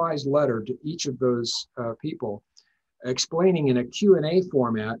personalized letter to each of those people, explaining in a Q&A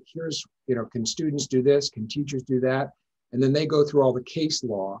format, here's, can students do this? Can teachers do that? And then they go through all the case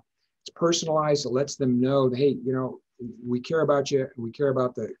law. It's personalized. It lets them know, that, hey, we care about you. We care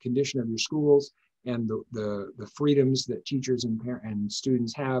about the condition of your schools and the freedoms that teachers and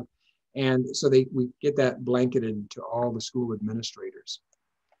students have. And so we get that blanketed to all the school administrators.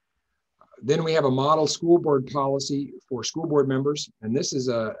 Then we have a model school board policy for school board members. And this is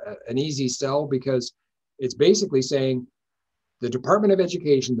an easy sell because it's basically saying the Department of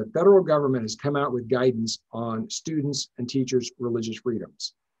Education, the federal government, has come out with guidance on students and teachers' religious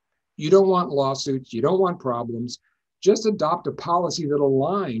freedoms. You don't want lawsuits. You don't want problems. Just adopt a policy that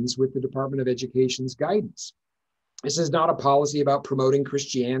aligns with the Department of Education's guidance. This is not a policy about promoting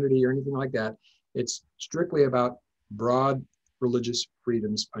Christianity or anything like that. It's strictly about broad religious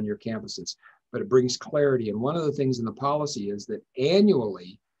freedoms on your campuses, but it brings clarity. And one of the things in the policy is that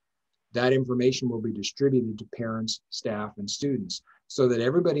annually, that information will be distributed to parents, staff, and students so that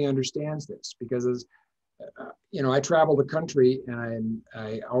everybody understands this. Because as I travel the country and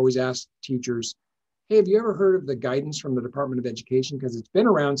I always ask teachers, hey, have you ever heard of the guidance from the Department of Education? Because it's been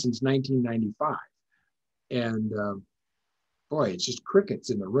around since 1995. And boy, it's just crickets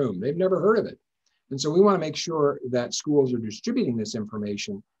in the room. They've never heard of it. And so we want to make sure that schools are distributing this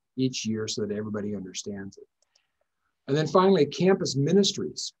information each year so that everybody understands it. And then finally, campus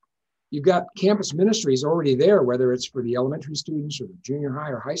ministries. You've got campus ministries already there, whether it's for the elementary students or the junior high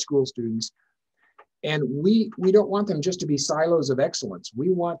or high school students. And we don't want them just to be silos of excellence. We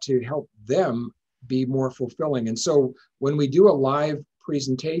want to help them be more fulfilling. And so when we do a live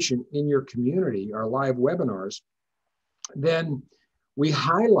presentation in your community, our live webinars, then we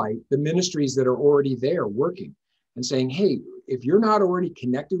highlight the ministries that are already there working and saying, hey, if you're not already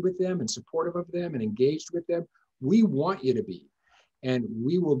connected with them and supportive of them and engaged with them, we want you to be. And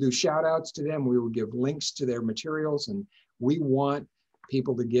we will do shout outs to them. We will give links to their materials, and we want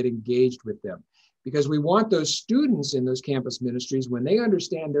people to get engaged with them, because we want those students in those campus ministries, when they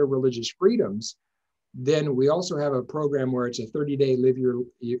understand their religious freedoms, then we also have a program where it's a 30-day live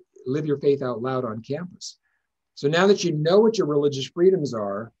your faith out loud on campus. So now that you know what your religious freedoms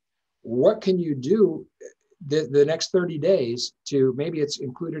are, what can you do the next 30 days to, maybe it's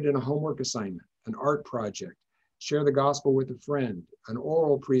included in a homework assignment, an art project, share the gospel with a friend, an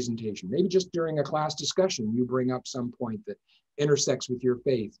oral presentation, maybe just during a class discussion, you bring up some point that intersects with your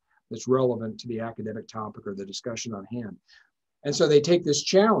faith that's relevant to the academic topic or the discussion on hand. And so they take this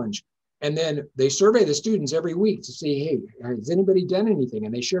challenge, and then they survey the students every week to see, hey, has anybody done anything?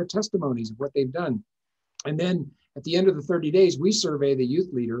 And they share testimonies of what they've done. And then at the end of the 30 days, we survey the youth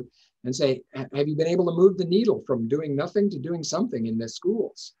leader and say, have you been able to move the needle from doing nothing to doing something in the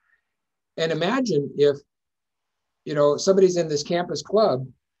schools? And imagine if, you know, somebody's in this campus club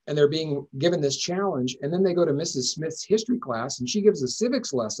and they're being given this challenge, and then they go to Mrs. Smith's history class and she gives a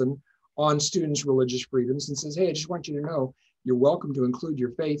civics lesson on students' religious freedoms and says, hey, I just want you to know you're welcome to include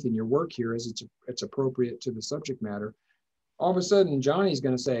your faith in your work here as it's appropriate to the subject matter. All of a sudden, Johnny's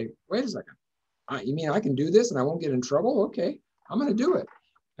going to say, wait a second, you mean I can do this and I won't get in trouble? Okay, I'm going to do it.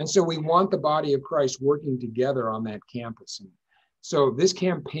 And so we want the body of Christ working together on that campus. And so this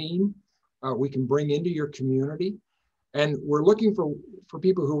campaign, we can bring into your community. And we're looking for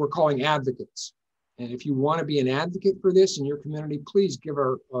people who we're calling advocates. And if you want to be an advocate for this in your community, please give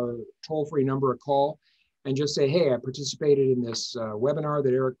our toll-free number a call and just say, hey, I participated in this webinar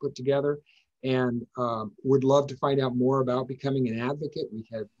that Eric put together and would love to find out more about becoming an advocate. We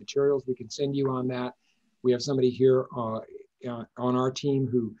have materials we can send you on that. We have somebody here on our team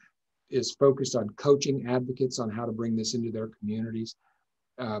who is focused on coaching advocates on how to bring this into their communities.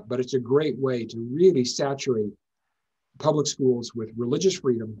 But it's a great way to really saturate public schools with religious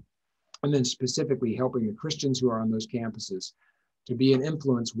freedom, and then specifically helping the Christians who are on those campuses to be an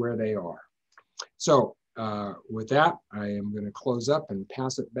influence where they are. So with that, I am going to close up and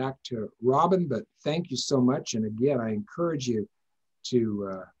pass it back to Robin, but thank you so much. And again, I encourage you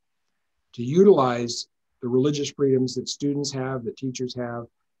to utilize the religious freedoms that students have, that teachers have,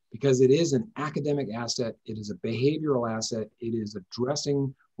 because it is an academic asset. It is a behavioral asset. It is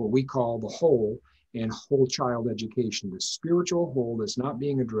addressing what we call the whole and whole child education, the spiritual whole that's not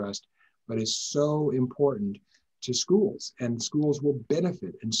being addressed, but is so important to schools, and schools will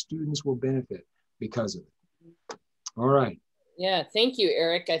benefit and students will benefit because of it. All right. Yeah, thank you,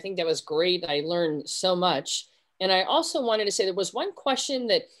 Eric. I think that was great. I learned so much. And I also wanted to say there was one question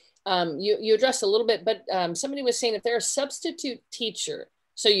that you addressed a little bit, but somebody was saying if they're a substitute teacher,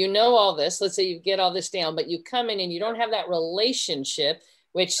 so you know all this, let's say you get all this down, but you come in and you don't have that relationship,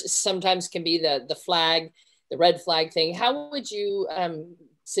 which sometimes can be the flag, the red flag thing. How would you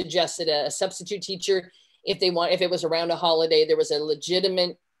suggest that a substitute teacher, if it was around a holiday, there was a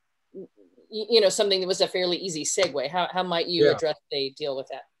legitimate, you know, something that was a fairly easy segue, how might you address they deal with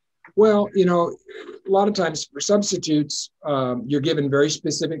that? Well, you know, a lot of times for substitutes, you're given very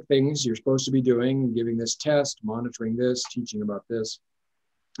specific things you're supposed to be doing, giving this test, monitoring this, teaching about this.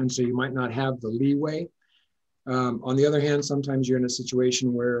 And so you might not have the leeway. On the other hand, sometimes you're in a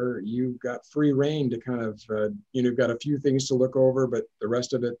situation where you've got free reign to kind of, you've got a few things to look over, but the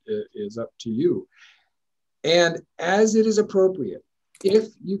rest of it is up to you. And as it is appropriate, if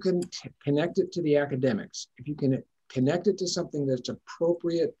you can connect it to the academics, if you can connect it to something that's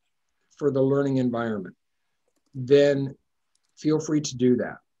appropriate for the learning environment, then feel free to do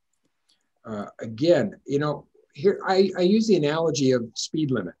that. Again, you know, here I use the analogy of speed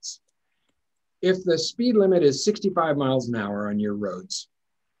limits. If the speed limit is 65 miles an hour on your roads,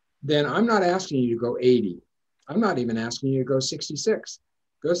 then I'm not asking you to go 80. I'm not even asking you to go 66.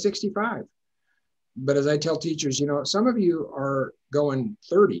 Go 65. But as I tell teachers, you know, some of you are going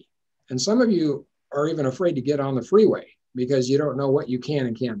 30, and some of you are even afraid to get on the freeway because you don't know what you can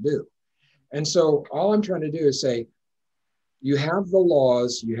and can't do. And so all I'm trying to do is say, you have the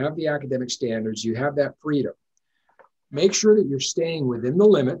laws, you have the academic standards, you have that freedom. Make sure that you're staying within the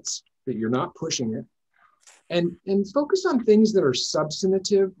limits, that you're not pushing it, and focus on things that are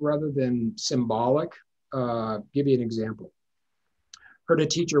substantive rather than symbolic. Give you an example. Heard a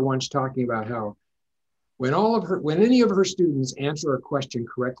teacher once talking about how when any of her students answer a question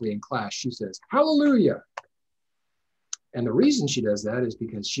correctly in class, she says, hallelujah. And the reason she does that is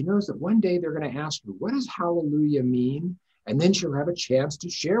because she knows that one day they're going to ask her, what does hallelujah mean? And then she'll have a chance to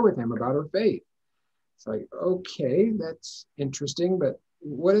share with them about her faith. It's like, okay, that's interesting, but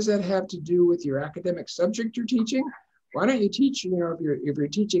what does that have to do with your academic subject you're teaching? Why don't you teach, you know, if you're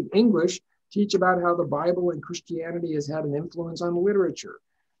teaching English, teach about how the Bible and Christianity has had an influence on literature.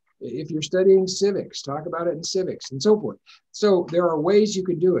 If you're studying civics, talk about it in civics and so forth. So there are ways you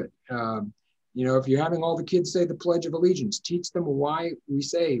can do it. You know, if you're having all the kids say the Pledge of Allegiance, teach them why we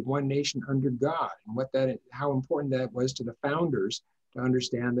say one nation under God and what that, how important that was to the founders to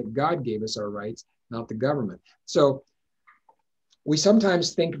understand that God gave us our rights, not the government. So we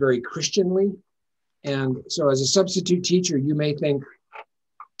sometimes think very Christianly. And so as a substitute teacher, you may think,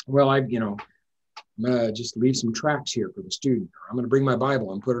 well, I'm going to just leave some tracts here for the student, or I'm going to bring my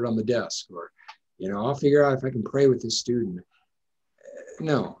Bible and put it on the desk, or, you know, I'll figure out if I can pray with this student.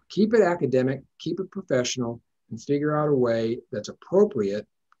 No, keep it academic, keep it professional, and figure out a way that's appropriate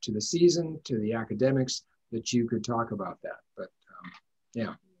to the season, to the academics, that you could talk about that. But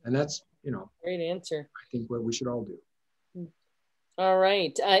yeah, and that's, you know, great answer. I think what we should all do. All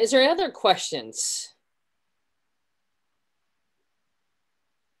right. Is there other questions?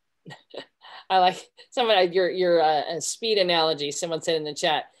 I like someone, your speed analogy. Someone said in the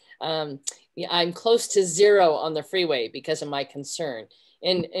chat, yeah, I'm close to 0 on the freeway because of my concern.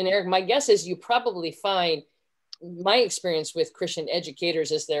 And Eric, my guess is you probably find, my experience with Christian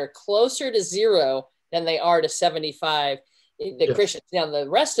educators is they're closer to 0 than they are to 75. The Yes. Christians, now the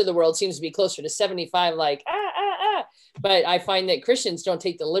rest of the world seems to be closer to 75, like, but I find that Christians don't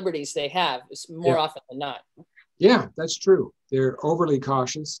take the liberties they have more often than not. Yeah, that's true. They're overly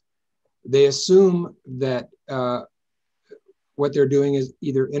cautious. They assume that what they're doing is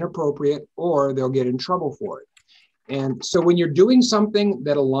either inappropriate or they'll get in trouble for it. And so when you're doing something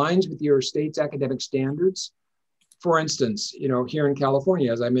that aligns with your state's academic standards, for instance, you know, here in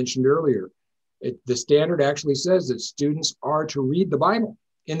California, as I mentioned earlier, the standard actually says that students are to read the Bible.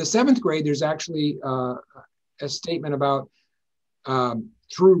 In the 7th grade, there's actually a statement about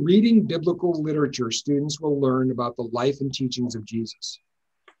through reading biblical literature, students will learn about the life and teachings of Jesus.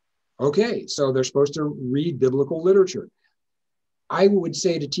 Okay, so they're supposed to read biblical literature. I would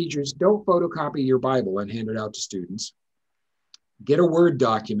say to teachers, don't photocopy your Bible and hand it out to students. Get a Word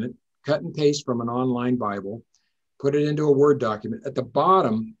document, cut and paste from an online Bible, put it into a Word document. At the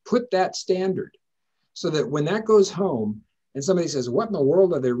bottom, put that standard so that when that goes home and somebody says, what in the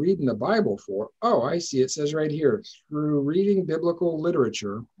world are they reading the Bible for? Oh, I see. It says right here, through reading biblical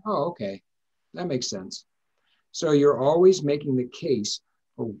literature. Oh, okay. That makes sense. So you're always making the case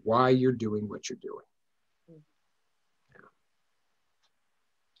for why you're doing what you're doing.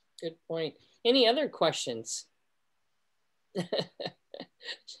 Good point. Any other questions?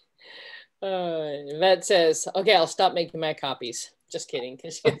 Vet says, okay, I'll stop making my copies. Just kidding.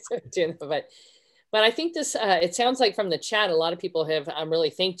 But I think this, it sounds like from the chat, a lot of people have really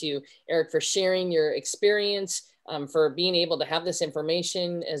thanked you, Eric, for sharing your experience, for being able to have this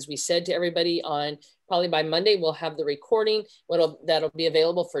information. As we said to everybody, on probably by Monday, we'll have the recording. That'll be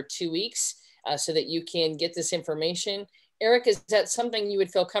available for 2 weeks so that you can get this information. Eric, is that something you would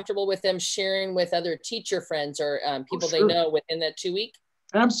feel comfortable with them sharing with other teacher friends or people they know within that 2 week?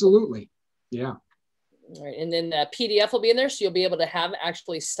 Absolutely. Yeah. All right. And then the PDF will be in there. So you'll be able to have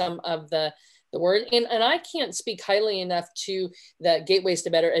actually some of the word. And I can't speak highly enough to the Gateways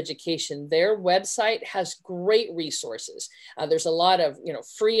to Better Education. Their website has great resources. There's a lot of,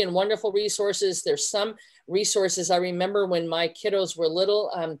 free and wonderful resources. There's some resources I remember when my kiddos were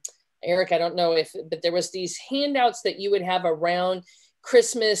little. Eric, I don't know but there was these handouts that you would have around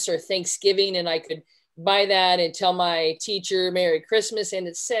Christmas or Thanksgiving, and I could buy that and tell my teacher Merry Christmas. And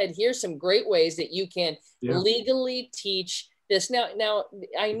it said, here's some great ways that you can legally teach this. Now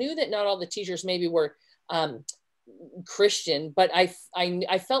I knew that not all the teachers maybe were Christian, but I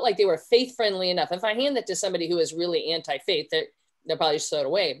felt like they were faith friendly enough. If I hand that to somebody who is really anti-faith, they'll probably just throw it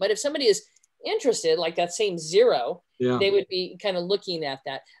away. But if somebody is interested, like that same 0, they would be kind of looking at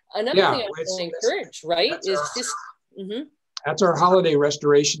that. Another thing I really encourage, right, is just that's our holiday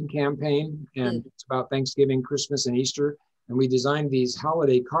restoration campaign, and it's about Thanksgiving, Christmas, and Easter. And we designed these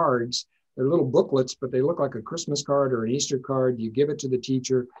holiday cards. They're little booklets, but they look like a Christmas card or an Easter card. You give it to the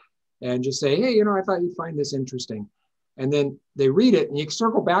teacher and just say, hey, I thought you'd find this interesting. And then they read it, and you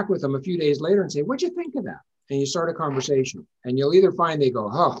circle back with them a few days later and say, what'd you think of that? And you start a conversation, and you'll either find they go,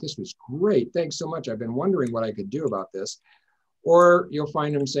 oh, this was great. Thanks so much. I've been wondering what I could do about this. Or you'll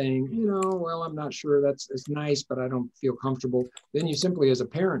find them saying, well, I'm not sure it's nice, but I don't feel comfortable. Then you simply, as a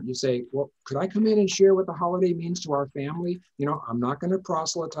parent, you say, well, could I come in and share what the holiday means to our family? I'm not going to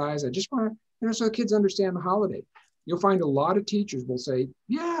proselytize. I just want to, so the kids understand the holiday. You'll find a lot of teachers will say,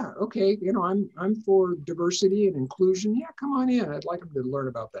 yeah, okay, I'm for diversity and inclusion. Yeah, come on in. I'd like them to learn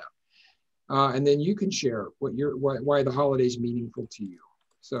about that. and then you can share why the holiday is meaningful to you.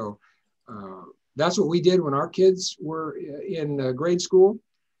 So that's what we did when our kids were in grade school.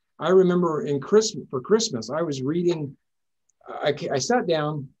 I remember for Christmas, I was reading, I sat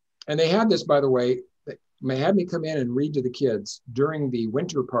down, and they had this, by the way, they had me come in and read to the kids during the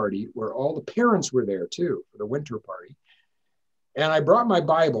winter party, where all the parents were there too, for the winter party. And I brought my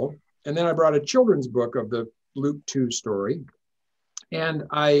Bible, and then I brought a children's book of the Luke 2 story. And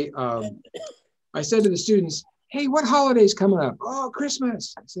I said to the students, hey, what holiday's coming up? Oh,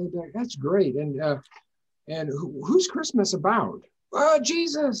 Christmas. I said, that's great. And who's Christmas about? Oh,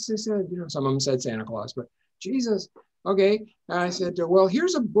 Jesus. They said, some of them said Santa Claus, but Jesus. Okay. And I said, well,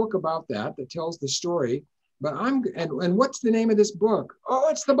 here's a book about that tells the story, but and what's the name of this book? Oh,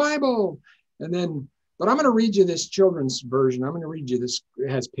 it's the Bible. And then, but I'm going to read you this children's version. I'm going to read you this, it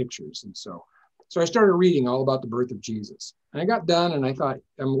has pictures. And so I started reading all about the birth of Jesus. And I got done, and I thought,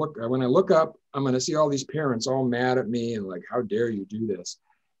 when I look up, I'm going to see all these parents all mad at me and like, how dare you do this?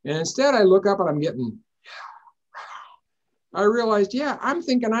 And instead I look up and I realized, I'm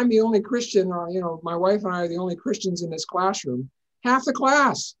thinking I'm the only Christian, my wife and I are the only Christians in this classroom, half the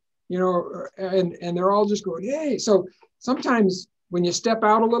class, and they're all just going, hey. So sometimes when you step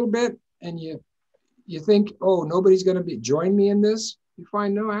out a little bit and you think, oh, nobody's going to join me in this, you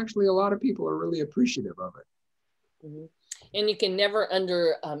find, no, actually a lot of people are really appreciative of it. Mm-hmm. And you can never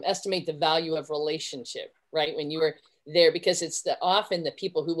underestimate the value of relationship, right? When you are there, because it's often the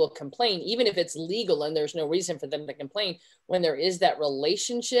people who will complain, even if it's legal and there's no reason for them to complain, when there is that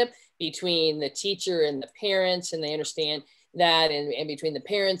relationship between the teacher and the parents, and they understand that, and between the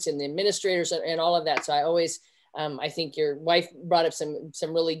parents and the administrators and all of that. So I always, I think your wife brought up some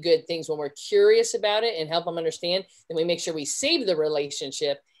really good things. When we're curious about it and help them understand, then we make sure we save the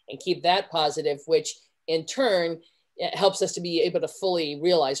relationship and keep that positive, which in turn, it helps us to be able to fully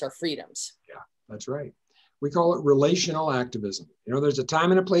realize our freedoms. Yeah, that's right. We call it relational activism. There's a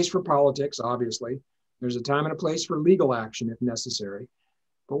time and a place for politics, obviously. There's a time and a place for legal action if necessary.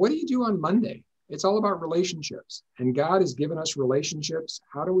 But what do you do on Monday? It's all about relationships. And God has given us relationships.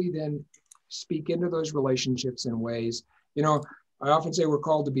 How do we then speak into those relationships in ways? I often say we're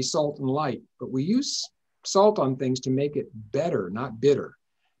called to be salt and light, but we use salt on things to make it better, not bitter.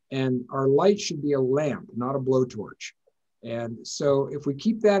 And our light should be a lamp, not a blowtorch. And so if we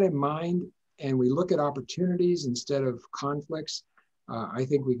keep that in mind and we look at opportunities instead of conflicts, I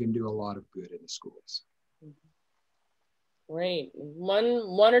think we can do a lot of good in the schools. Great.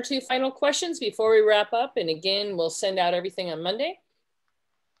 One or two final questions before we wrap up. And again, we'll send out everything on Monday.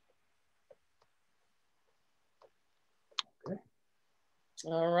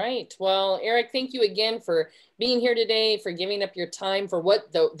 All right. Well, Eric, thank you again for being here today, for giving up your time, for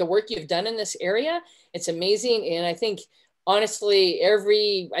what the work you've done in this area. It's amazing. And I think, honestly,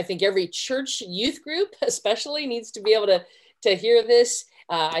 every church youth group especially needs to be able to hear this.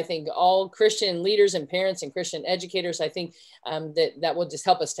 I think all Christian leaders and parents and Christian educators, I think that will just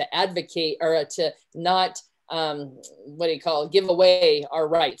help us to advocate, or to not give away our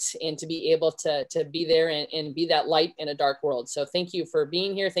rights, and to be able to be there and be that light in a dark world. So thank you for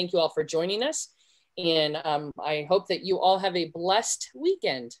being here. Thank you all for joining us. And I hope that you all have a blessed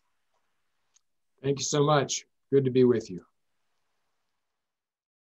weekend. Thank you so much. Good to be with you.